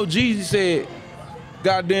 but I know Jeezy said,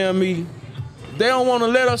 "Goddamn me, they don't want to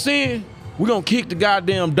let us in. We gonna kick the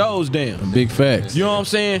goddamn doors down." Big facts. You know what I'm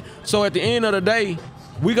saying? So at the end of the day,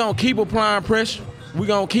 we gonna keep applying pressure. We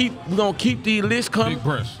gonna keep these lists coming. Big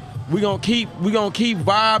press. We gonna keep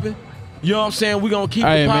vibing. You know what I'm saying? We gonna keep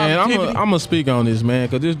Hey the man, positivity. I'm gonna speak on this, man,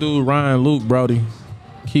 cause this dude Ryan Luke, Brody,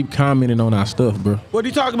 keep commenting on our stuff, bro. What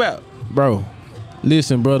you talking about? Bro,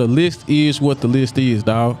 listen, bro. The list is what the list is,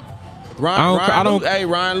 dog. Ryan Luke. Hey,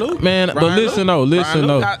 Ryan Luke. Man, but Ryan listen Luke. though, listen Ryan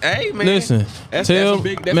though. Luke, hey man. Listen, That's tell a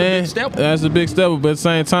big man, step. that's a big step. But at the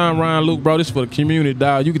same time, Ryan Luke, bro, this is for the community,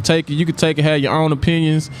 dog. You can take it, have your own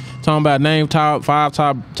opinions. Talking about name top 5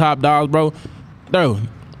 top dogs, bro.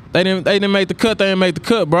 They didn't make the cut. They didn't make the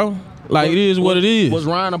cut, bro. Like it is what it is. Was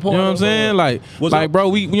Ryan a part? You know what I'm saying? Like bro,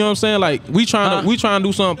 we you know what I'm saying? Like we trying to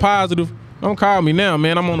do something positive. Don't call me now,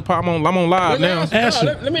 man. I'm on live now.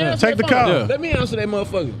 Let me answer Take the that call. phone. Let me answer that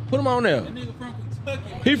motherfucker. Put him on there.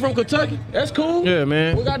 He from Kentucky. That's cool. Yeah,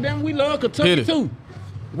 man. Well, goddamn, we love Kentucky Hit it. too.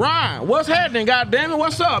 Ryan, what's happening? Goddamn it,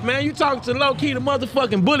 what's up, man? You talking to Low Key, the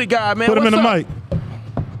motherfucking bully guy, man? Put him in the What's up? mic.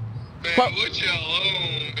 Man, what y'all on,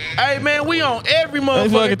 man? Hey man, we on every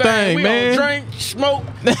motherfucking thing. We man. on drink, smoke.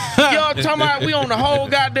 Y'all talking about we on the whole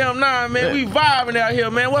goddamn nine, man. We vibing out here,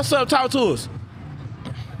 man. What's up? Talk to us.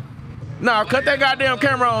 Nah, cut that goddamn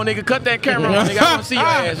camera on, nigga. Cut that camera on, nigga. I want to see your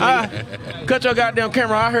ass, nigga. Cut your goddamn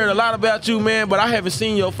camera. I heard a lot about you, man, but I haven't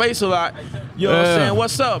seen your face a lot. You know what I'm saying?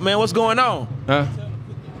 What's up, man? What's going on? Nah,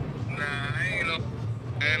 I ain't no.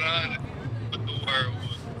 And I what the word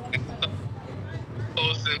was.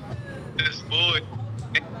 Posting this boy.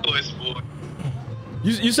 This boy.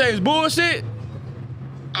 You say it's bullshit?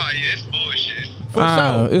 Oh yeah, it's bullshit. For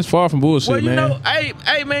sure. It's far from bullshit, Well, you man. know,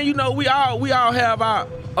 hey, man, you know, we all have our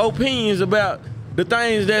opinions about the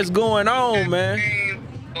things that's going on, man.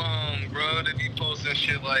 Bro, to be posting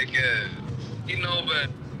shit like that, you know, but.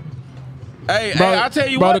 Hey, Bro, I tell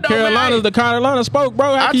you bro, what, the Carolina spoke,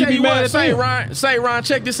 bro. How I can you tell be you mad what, at say Ryan,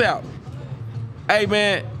 check this out. Hey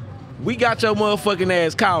man, we got your motherfucking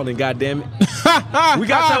ass calling, goddammit. We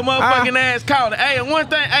got your motherfucking ass calling. Hey, and one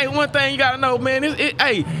thing you gotta know, man,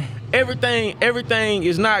 hey, everything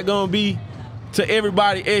is not gonna be to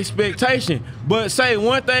everybody's expectation. But say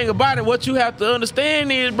one thing about it, what you have to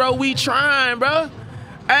understand is, bro, we trying, bro.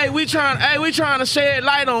 Hey, we trying to shed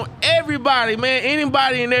light on everybody, man.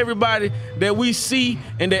 Anybody and everybody that we see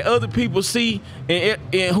and that other people see,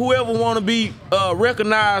 and whoever want to be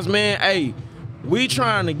recognized, man. Hey, we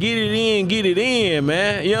trying to get it in,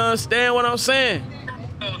 man. You understand what I'm saying?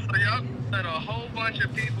 So y'all let a whole bunch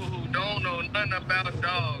of people who don't know nothing about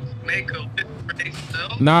dogs make a list for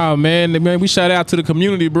themselves? Nah, man, we shout out to the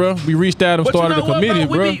community, bro. We reached out and But started you know the what, committee,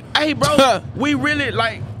 bro. Hey, bro, we really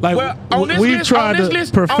like well, on this we list, tried on this to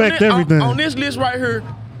list, perfect everything. On this list right here,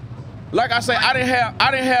 like I say, I didn't have.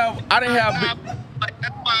 Like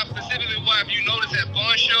that's why specifically why if you notice at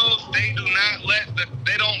fun shows they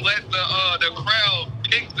don't let the crowd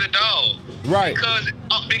pick the dog. Right. Because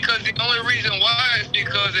the only reason why is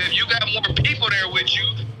because if you got more people there with you,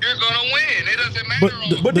 you're gonna win. It doesn't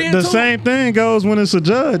matter. But the same thing goes when it's a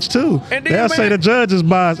judge too. And then, They'll say man, the judge is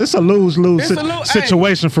biased. It's a lose-lose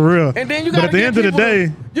situation for real. And then you but at the end of the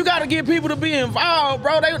day, you gotta get people to be involved,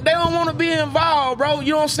 bro. They don't want to be involved, bro.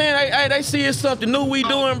 You know what I'm saying? Hey, they see it's something new we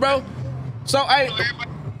doing, bro. So hey, everybody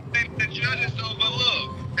think the judges though, but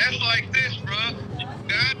look, that's like this, bro. You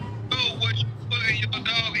gotta know what you putting your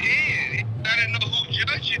dog in. You gotta know who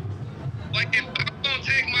judges. Like if I'm gonna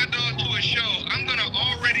take my dog to a show, I'm gonna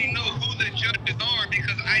already know who the judges are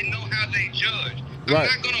because I know how they judge. Right.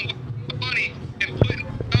 I'm not gonna waste money and put my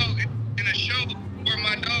dog in a show where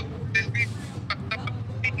my dog is being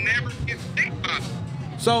never gets picked by.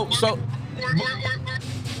 So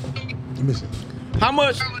how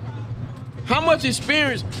much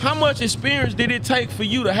experience did it take for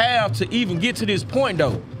you to have to even get to this point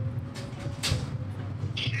though?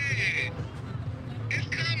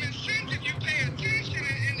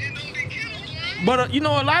 But you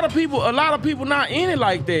know, a lot of people not in it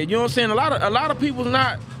like that. You know what I'm saying? A lot of people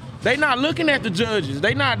they not looking at the judges.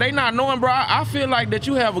 They not knowing, bro. I feel like that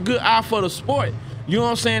you have a good eye for the sport. You know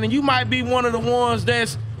what I'm saying? And you might be one of the ones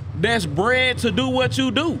that's bred to do what you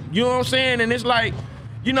do. You know what I'm saying? And it's like,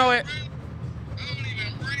 you know it.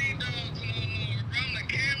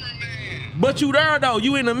 But you there though.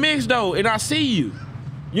 You in the mix though, and I see you.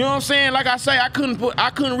 You know what I'm saying? Like I say, I couldn't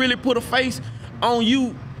really put a face on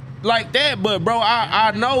you like that, but bro,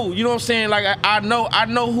 I know, you know what I'm saying? Like I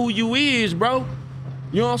know who you is, bro.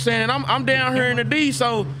 You know what I'm saying? I'm down here in the D,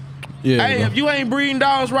 so yeah, hey, bro. if you ain't breeding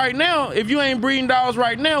dogs right now,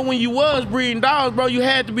 when you was breeding dogs, bro, you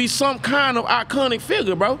had to be some kind of iconic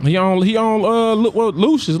figure, bro. He on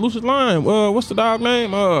Lucius Line. What's the dog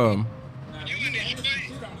name?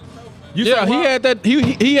 Yeah, he had that.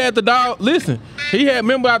 He had the dog. Listen, he had.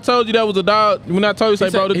 Remember, I told you that was a dog. When I told you, say,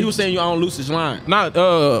 bro, he was saying you on Lucius Line. Not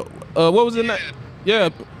what was it? Yeah,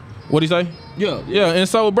 what'd he say? Yeah. And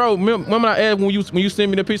so, bro, remember I asked when you sent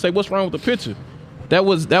me the picture, say, what's wrong with the picture? That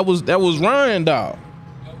was Ryan dog.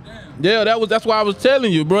 Yeah, that's why I was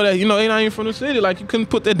telling you, bro. That you know, ain't even from the city. Like you couldn't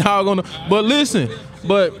put that dog on the. But listen,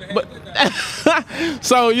 but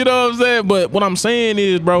so you know what I'm saying. But what I'm saying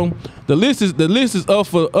is, bro, the list is up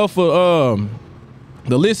for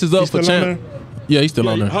the list is up for champ. Yeah, he's still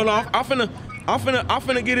on there. Hold on, I'm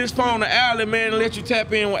finna get his phone to Allen, man, and let you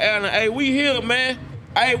tap in with Allen. Hey, we here, man.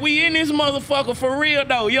 Hey, we in this motherfucker for real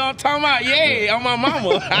though. You know what I'm talking about? Yeah, on my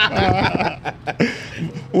mama.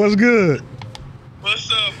 What's good?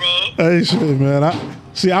 What's up, bro? Hey, shit, man. I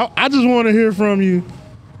just want to hear from you.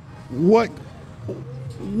 What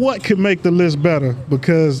could make the list better?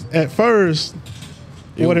 Because at first,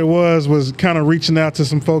 what it was kind of reaching out to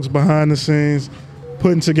some folks behind the scenes,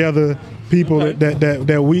 putting together people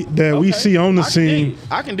that we see on the scene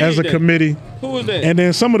as a committee. Who was that? And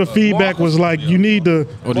then some of the feedback was like, you need to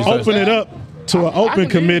open it up to an open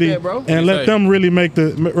committee and let them really let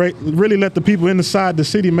the people inside the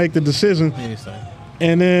city make the decision.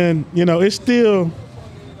 And then, you know, it's still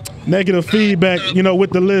negative feedback, you know,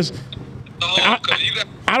 with the list. I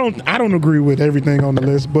don't agree with everything on the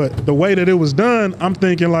list, but the way that it was done, I'm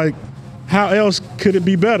thinking like, how else could it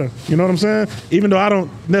be better? You know what I'm saying? Even though I don't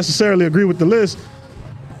necessarily agree with the list,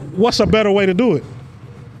 what's a better way to do it?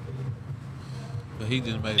 He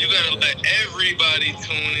just made You gotta let everybody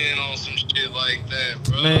tune in on some shit like that,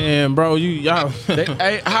 bro. Man, bro, y'all.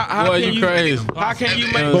 Hey, how Boy, can you crazy. How can you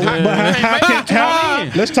make?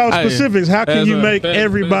 Let's talk specifics. How can you make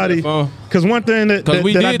everybody? Because one thing that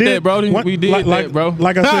we I did that, bro. We did that, bro.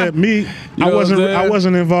 Like I said, me, I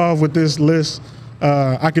wasn't involved with this list.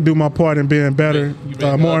 I could do my part in being better,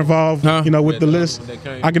 more involved, you know, with the list.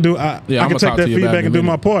 I can take that feedback and do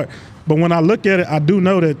my part. But when I look at it, I do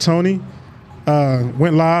know that Tony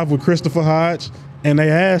went live with Christopher Hodge, and they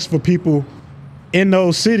asked for people in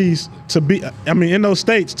those cities to be, in those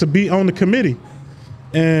states to be on the committee.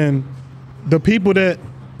 And the people that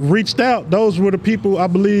reached out, those were the people I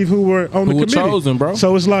believe who were on the committee. Chosen, bro.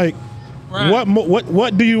 So it's like,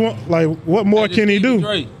 what do you want? Like, what more can he do?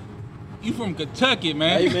 Drake. You from Kentucky,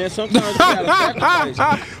 man. Hey, man, sometimes you gotta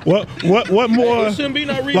sacrifice. What more? There shouldn't be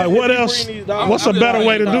no reason. Like, what else? What's a better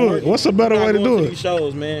way to do it? What's a better way to do it? These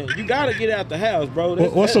shows, man. You gotta get out the house, bro.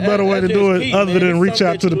 What's a better way to do it other than reach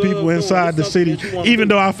out to the people inside the city? Even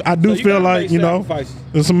though I do feel like, you know,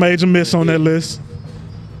 there's some major miss on that list.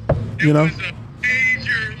 You know,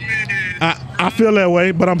 I feel that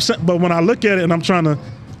way, but when I look at it and I'm trying to,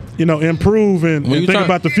 you know, improve and think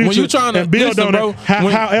about the future and build on it,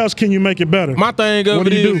 how else can you make it better? My thing of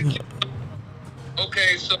it is,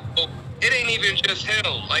 Okay, so it ain't even just him.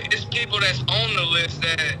 Like, it's people that's on the list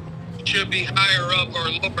that should be higher up or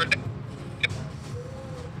lower down.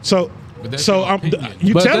 So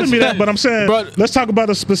you telling me that, but I'm saying, let's talk about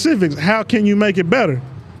the specifics. How can you make it better?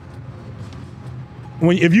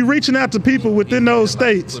 If you're reaching out to people within those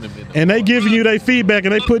states and they giving you their feedback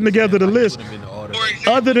and they putting together the list,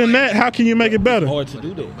 other than that, how can you make it better? It's hard to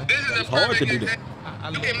do that. This is It's hard to do that.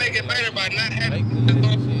 You can make it better by not having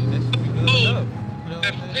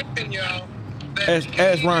y'all.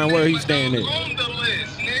 Ask Ryan where he's staying at. On the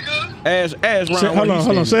list, nigga. Ask Ryan.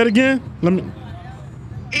 Hold on. Say it again. Let me.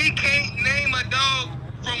 He can't name a dog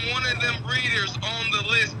from one of them breeders on the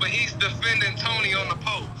list, but he's defending Tony on the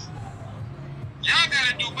post. Y'all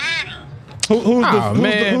gotta do better.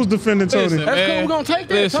 Who's defending Tony? Listen, That's cool. We're gonna take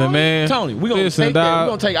that, Listen, Tony. man. Tony, we're gonna take that. We're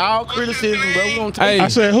gonna take all criticism, bro. We're gonna take Hey, I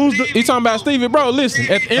said, you talking about Stevie, bro?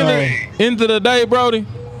 Listen, at the end of the day, Brody,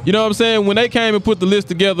 you know what I'm saying? When they came and put the list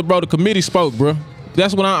together, bro, the committee spoke, bro.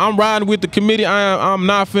 That's when I'm riding with the committee. I'm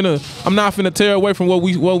not finna tear away from what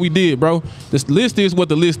we did, bro. This list is what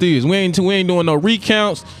the list is. We ain't doing no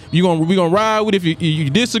recounts. We gonna ride with it. If you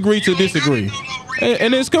disagree to disagree,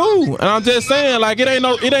 and it's cool. And I'm just saying, like, it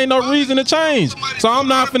ain't no reason to change. So I'm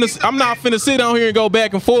not finna sit down here and go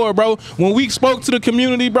back and forth, bro. When we spoke to the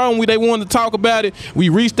community, bro, and they wanted to talk about it, we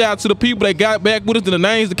reached out to the people that got back with us, to the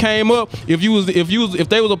names that came up. If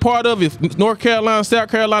they was a part of it, if North Carolina, South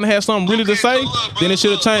Carolina had something really to say, then it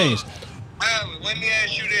should have changed. Let me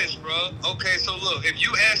ask you this, bro. Okay, so look, if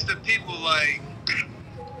you ask the people, like,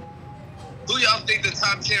 who y'all think the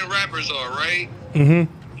top 10 rappers are, right? Mm-hmm.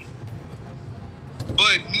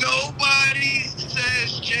 But nobody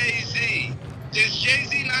says Jay-Z. Is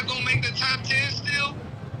Jay-Z not gonna make the top 10 still?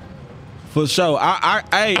 For sure. I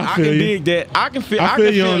can dig that. I can feel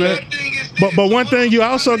you on that. But one thing you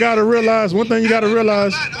also gotta realize. I'm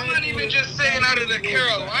not even just saying out of the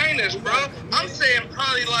Carolinas, bro. I'm saying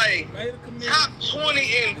probably like top 20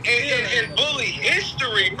 in bully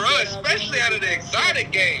history, bro. Especially out of the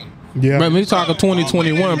exotic game. Yeah. Man, we talking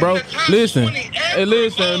 2021, bro. Listen,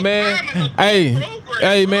 man.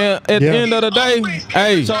 Hey, man. At the end of the day,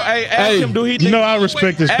 ask him, do he think, I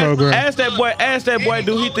respect this program. Ask that boy,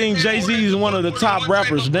 do he think Jay-Z is one of the top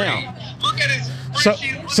rappers now? Look at his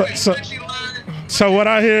So what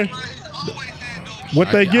I hear, what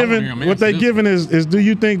they giving is, do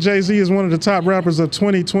you think Jay-Z is one of the top rappers of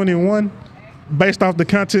 2021 based off the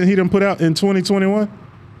content he done put out in 2021?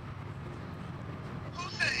 Who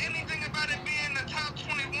said anything about it being the top 20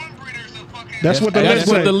 That's what the That's list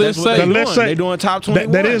what say. the list say. The list say They doing top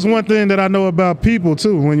 21. that is one thing that I know about people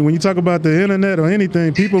too. When you talk about the internet or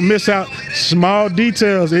anything, people miss out small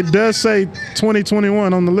details. It does say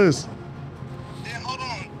 2021 on the list. Then hold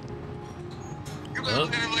on. You gotta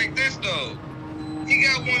look at it like this though. He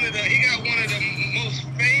got one of the most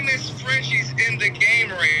famous Frenchies in the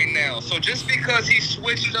game right now. So just because he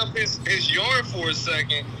switched up his yard for a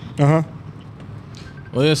second,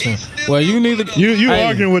 Listen, well, you need to. You Hey.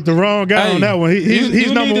 arguing with the wrong guy Hey, on that one. He's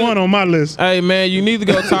you number need to- one on my list. Hey man, you need to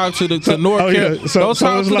go talk to the North Oh, yeah. Carolina. So- Go so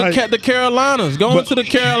talk it's to like- the Carolinas. Go into the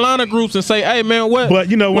Carolina groups and say, "Hey man, what?" But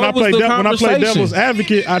you know, when I what was play the devil's conversation?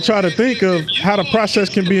 advocate, I try to think of how the process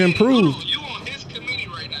can be improved. you on his committee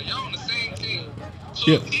right now. Y'all on the same team.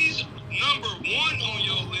 So Yeah. if he's number one on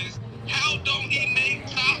your list, how don't he make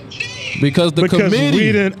top 10? Because the Because committee,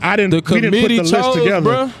 we didn't put committee the list chose, together.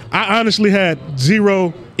 bruh. I honestly had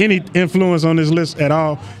zero any influence on this list at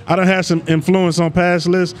all. I done had some influence on past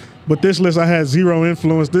lists, but this list I had zero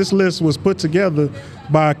influence. This list was put together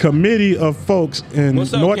by a committee of folks in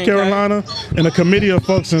What's up, North King Carolina and a committee of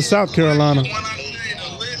folks in South Carolina. When I say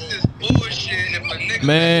the list is bullshit, if a nigga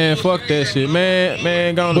Man, fuck that shit,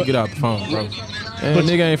 man. Go on and get out the phone, bro. Man,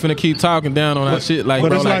 nigga ain't finna keep talking down on that shit, like, But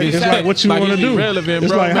bro, it's like, this it's shit- like what you want to it's do. irrelevant,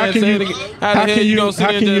 It's bro. like Man, how can say you it again. how the can hell you gonna sit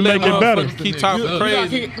how there can and you let make it better? motherfuckers Keep talking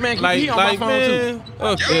crazy, man, like he on my phone, man,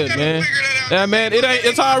 fuck that, man. Yeah, man,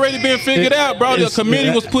 it's already been figured out, bro. The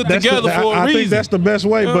committee was put That's together for a I reason. think that's the best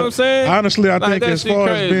way. You know But what I'm saying? honestly, I Like, think that as shit far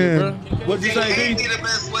crazy, as bro. being What'd you say, It D? ain't the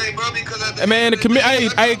best way, bro, because at the Man, the committee,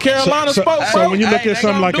 hey, Carolina spoke, bro. So when you look Hey, at they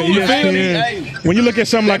something gonna like an do it, feel me? ESPN, Hey. when you look at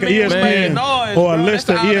something like an That mean ESPN noise, or a bro. list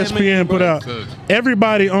that That's all that ESPN mean, put bro. out,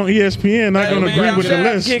 everybody on ESPN not Hey, gonna man, agree with the shout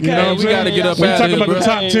out list. to You Kid know K. what I'm We saying? gotta get up When you out talk of here, about the bro.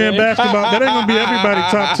 top 10 basketball, that ain't gonna be everybody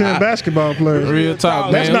top 10 basketball players. Real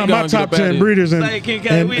talk, That's man. not We my gonna get top up outta 10 here. breeders, and, Say, King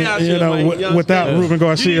K, we out you here, know, man. Young without stuff. Ruben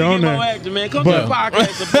Garcia You need on to get there. more active, man. Come But- to the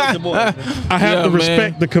podcast, support the boy. I have Yeah, to man.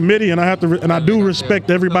 respect the committee, and I do respect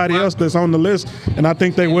everybody else that's on the list, and I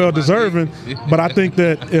think they well deserving. But I think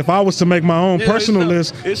that if I was to make my own personal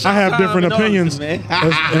list, it's I have showtime different in opinions, August,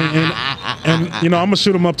 man. and you know I'm gonna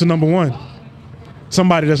shoot them up to number one.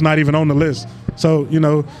 Somebody that's not even on the list. So you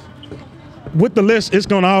know, with the list, it's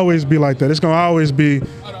gonna always be like that. It's gonna always be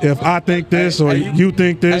if I think this or you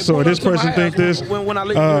think this or this person think this.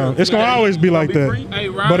 It's gonna always be like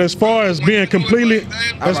that. But as far as being completely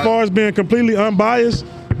unbiased,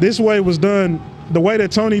 this way was done. The way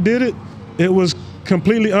that Tony did it, it was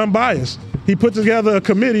completely unbiased. He put together a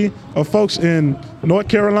committee of folks in North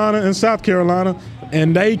Carolina and South Carolina,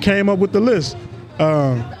 and they came up with the list.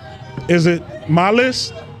 Is it my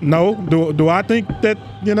list? No. Do I think that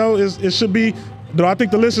it should be? Do I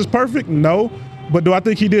think the list is perfect? No. But do I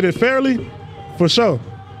think he did it fairly? For sure.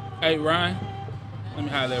 Hey Ryan, let me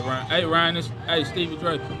holler at Ryan. Hey Ryan, hey Stevie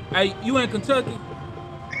Drake. Hey, you in Kentucky?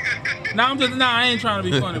 I ain't trying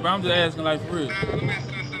to be funny, but I'm just asking like for real.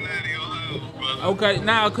 Okay,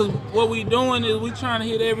 cause what we doing is we trying to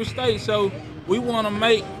hit every state, so we want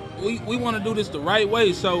to we want to do this the right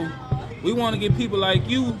way. So we want to get people like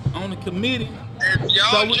you on the committee. If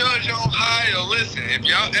y'all judge Ohio, listen, if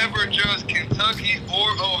y'all ever judge Kentucky or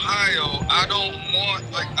Ohio, I don't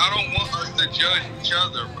want us to judge each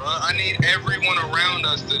other, bro. I need everyone around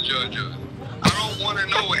us to judge us. I don't want to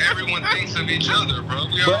know what everyone thinks of each other, bro.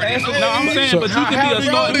 We already know. No, I'm saying, but you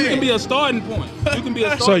can be a starting point. You can be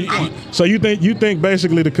a starting point. So you think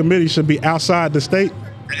basically the committee should be outside the state?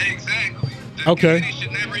 Exactly. Okay.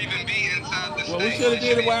 Should never even be inside the Well, we state. should have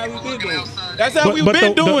did it while we been doing it. That's how we've But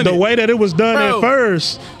been doing the it. way that it was done Bro. at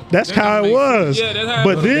first, that's how it was. Yeah, that's how it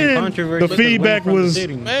But was. then Controversy the feedback from the was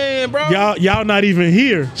city. Man, bro. y'all not even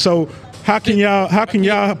here. So how can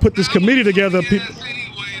y'all put this committee together? People.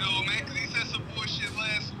 Anyway, though, man, 'cause he said some bullshit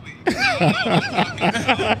last week.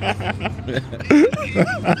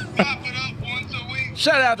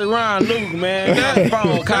 Shout out to Ron Luke, man. That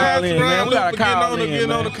phone call in, man. We got to call in,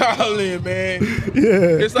 Getting on the man. call in, man.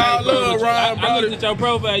 Yeah. It's all love, Ryan, I bro. looked at your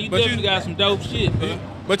profile. You definitely got some dope shit, man.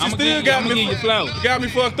 But you I'ma still give- got I'ma me. give you flowers. You got me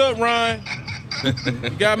fucked up, Ryan. You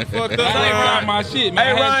got me fucked up, I ain't Ryan. ride my shit, man.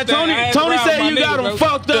 Hey, I Ryan, had to stay- I had to Tony ride said my you nigga, got him bro.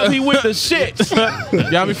 fucked up. He with the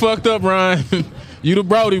shit. Got me fucked up, Ryan. You the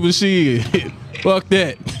Brody, but shit. Fuck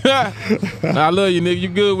that. I love you, nigga. You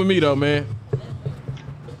good with me though, man.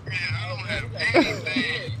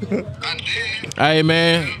 Hey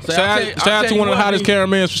man, shout out to one of the hottest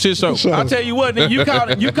cameramans for shit show. I'll tell you what, nigga, you called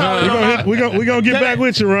it. We gonna get back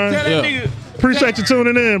with you, Ryan. Tell that Yeah. nigga. Appreciate you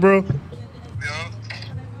tuning in, bro. All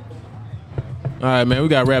right, man, we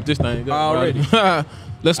gotta wrap this thing up. Already.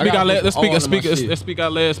 Let's speak gotta our put let's all of my speak shit. let's speak our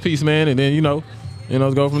last piece, man, and then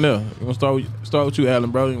let's go from there. We're gonna start with you, Alan,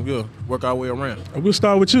 bro, and we'll work our way around. We'll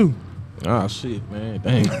start with you. Ah, shit, man.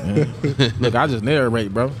 Dang, man. Look, I just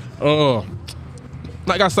narrate, bro.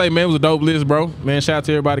 Like I say, man, it was a dope list, bro. Man, shout out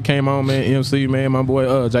to everybody came on, man. MC, man, my boy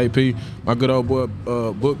JP, my good old boy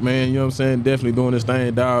Book, man. You know what I'm saying? Definitely doing this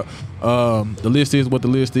thing, dog. The list is what the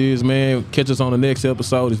list is, man. Catch us on the next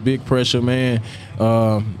episode. It's big pressure, man.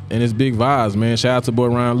 And it's big vibes, man. Shout out to boy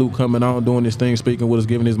Ryan Luke coming on, doing this thing, speaking with us,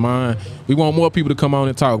 giving his mind. We want more people to come on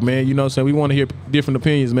and talk, man. You know what I'm saying? We want to hear different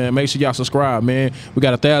opinions, man. Make sure y'all subscribe, man. We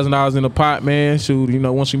got $1,000 in the pot, man. Shoot, you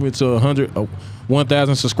know, once you get to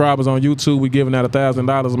 1,000 subscribers on YouTube, we giving out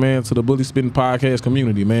 $1,000, man, to the Bully Spitting Podcast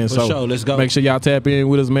community, man. For so sure, let's go. Make sure y'all tap in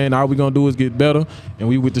with us, man. All we gonna do is get better, and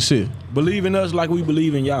we with the shit. Believe in us like we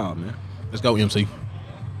believe in y'all, man. Let's go, MC.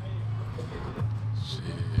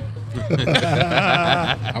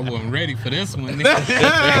 I wasn't ready for this one. Nah,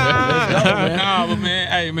 but man,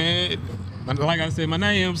 hey man, like I said, my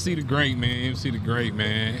name MC the Great, man. MC the Great,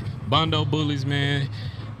 man. Bondo Bullies, man.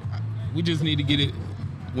 We just need to get it.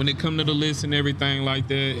 When it come to the list and everything like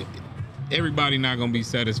that, everybody not gonna be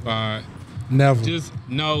satisfied. Never. Just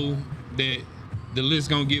know that the list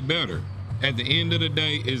gonna get better. At the end of the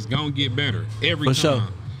day, it's gonna get better every time. Sure.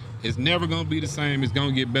 It's never gonna be the same. It's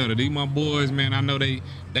gonna get better. These my boys, man. I know they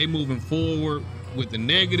moving forward with the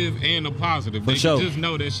negative and the positive. They sure. just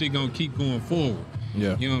know that shit gonna keep going forward.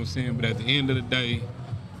 Yeah. You know what I'm saying? But at the end of the day,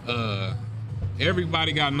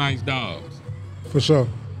 everybody got nice dogs. For sure.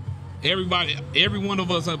 Every one of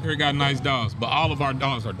us up here got nice dogs, but all of our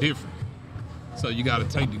dogs are different. So you gotta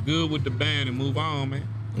take the good with the bad and move on, man.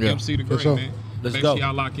 Yeah. MC the Great, sure. man. Let's Make go. sure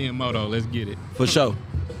y'all lock in Moto. Let's get it. For sure.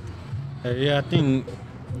 Yeah, I think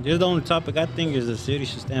just the only topic I think is the city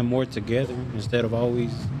should stand more together instead of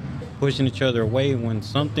always pushing each other away when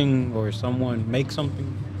something or someone makes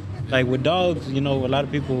something. Like with dogs, you know, a lot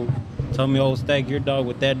of people tell me, oh, stack your dog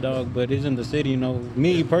with that dog, but it's in the city, you know.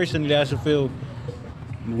 Me, personally, I should feel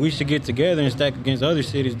we should get together and stack against other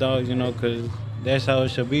cities' dogs, you know, because that's how it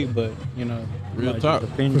should be, but, you know. Real just talk.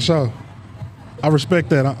 opinion. For sure. I respect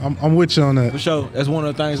that. I'm with you on that. For sure. That's one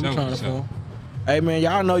of the things we're trying to form. Hey man,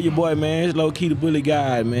 y'all know your boy, man. It's low key the bully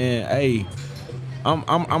guy, man. Hey,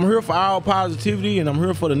 I'm here for all positivity and I'm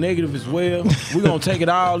here for the negative as well. We gonna take it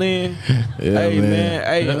all in. Yeah, hey man.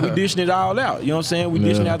 Hey, and we dishing it all out. You know what I'm saying? We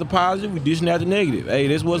dishing Yeah. out the positive, we dishing out the negative. Hey,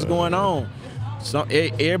 that's what's going on. So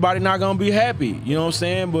everybody not gonna be happy. You know what I'm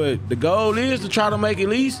saying? But the goal is to try to make at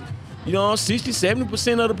least, you know,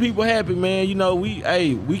 60-70% of the people happy, man. You know,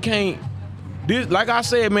 we can't. This, like I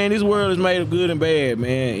said, man, this world is made of good and bad,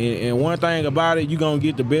 man. And one thing about it, you're going to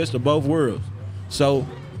get the best of both worlds. So,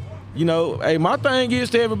 you know, hey, my thing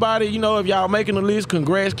is to everybody, you know, if y'all making the list,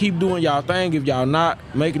 congrats, keep doing y'all thing. If y'all not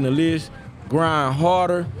making the list, grind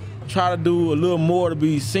harder. Try to do a little more to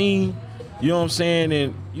be seen. You know what I'm saying?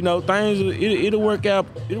 And, you know, things, it'll work out.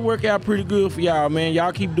 It'll work out pretty good for y'all, man.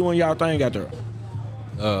 Y'all keep doing y'all thing out there.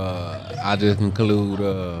 I just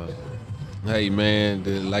conclude, hey man,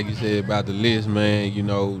 like you said about the list, man, you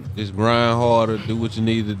know, just grind harder, do what you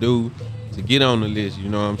need to do to get on the list, you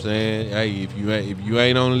know what I'm saying? Hey, if you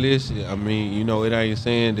ain't on the list, I mean, you know, it ain't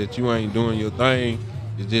saying that you ain't doing your thing.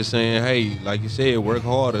 It's just saying, hey, like you said, work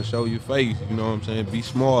harder, show your face, you know what I'm saying? Be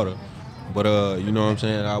smarter. But you know what I'm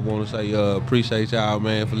saying? I want to say appreciate y'all,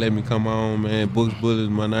 man, for letting me come on, man. Books Bullies,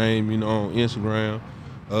 my name, you know, on Instagram.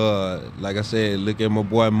 Like I said, look at my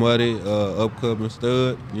boy Muddy, upcoming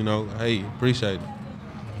stud. You know, hey, appreciate it.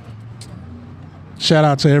 Shout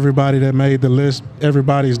out to everybody that made the list.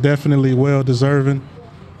 Everybody's definitely well deserving.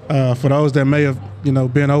 For those that may have, you know,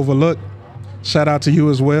 been overlooked, shout out to you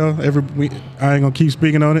as well. I ain't gonna keep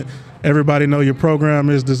speaking on it. Everybody know your program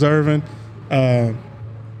is deserving.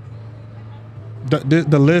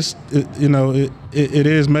 The list, you know, it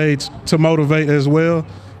is made to motivate as well,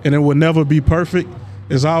 and it will never be perfect.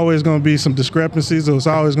 There's always going to be some discrepancies. There's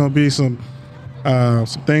always going to be some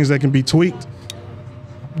things that can be tweaked,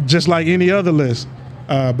 just like any other list.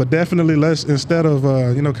 But definitely, let's, instead of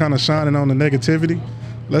you know, kind of shining on the negativity,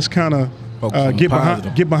 let's kind of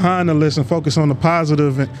get behind the list and focus on the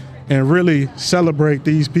positive and really celebrate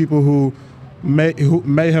these people who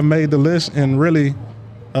may have made the list and really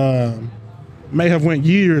may have went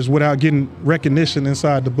years without getting recognition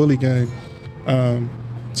inside the bully game.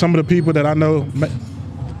 Some of the people that I know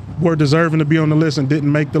were deserving to be on the list and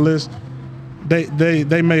didn't make the list,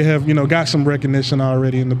 they may have, you know, got some recognition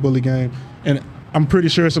already in the bully game. And I'm pretty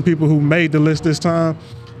sure some people who made the list this time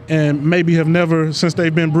and maybe have never, since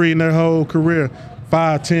they've been breeding their whole career,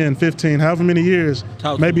 5, 10, 15, however many years,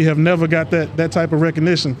 maybe have never got that type of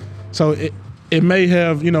recognition. So it may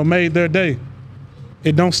have, you know, made their day.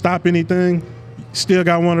 It don't stop anything. Still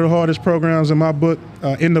got one of the hardest programs in my book,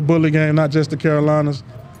 in the bully game, not just the Carolinas.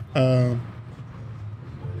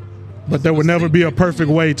 but there would never be a perfect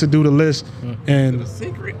way to do the list, and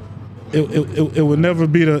Secret. it would never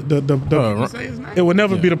be it would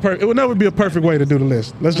never be it would never be a perfect way to do the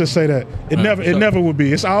list. Let's just say that it never would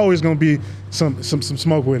be. It's always gonna be some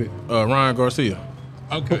smoke with it. Ryan Garcia.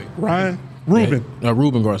 Okay. Ryan. Ruben.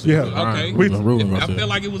 Ruben Garcia. Yeah. Okay. Ruben I Garcia. feel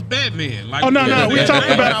like it was Batman. Like, Oh no, we talked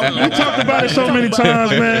about it so many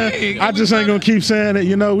times, man. I just ain't gonna keep saying it.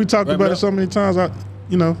 You know, we talked about it so many times.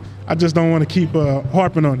 I just don't want to keep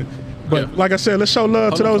harping on it. But like I said, let's show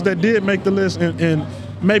love to those that did make the list and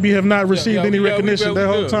maybe have not received any recognition their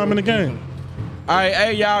whole time in the game. All right,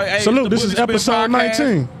 hey y'all. Hey, Salute. This is episode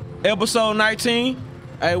 19. Episode 19.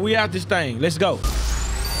 Hey, we out this thing. Let's go.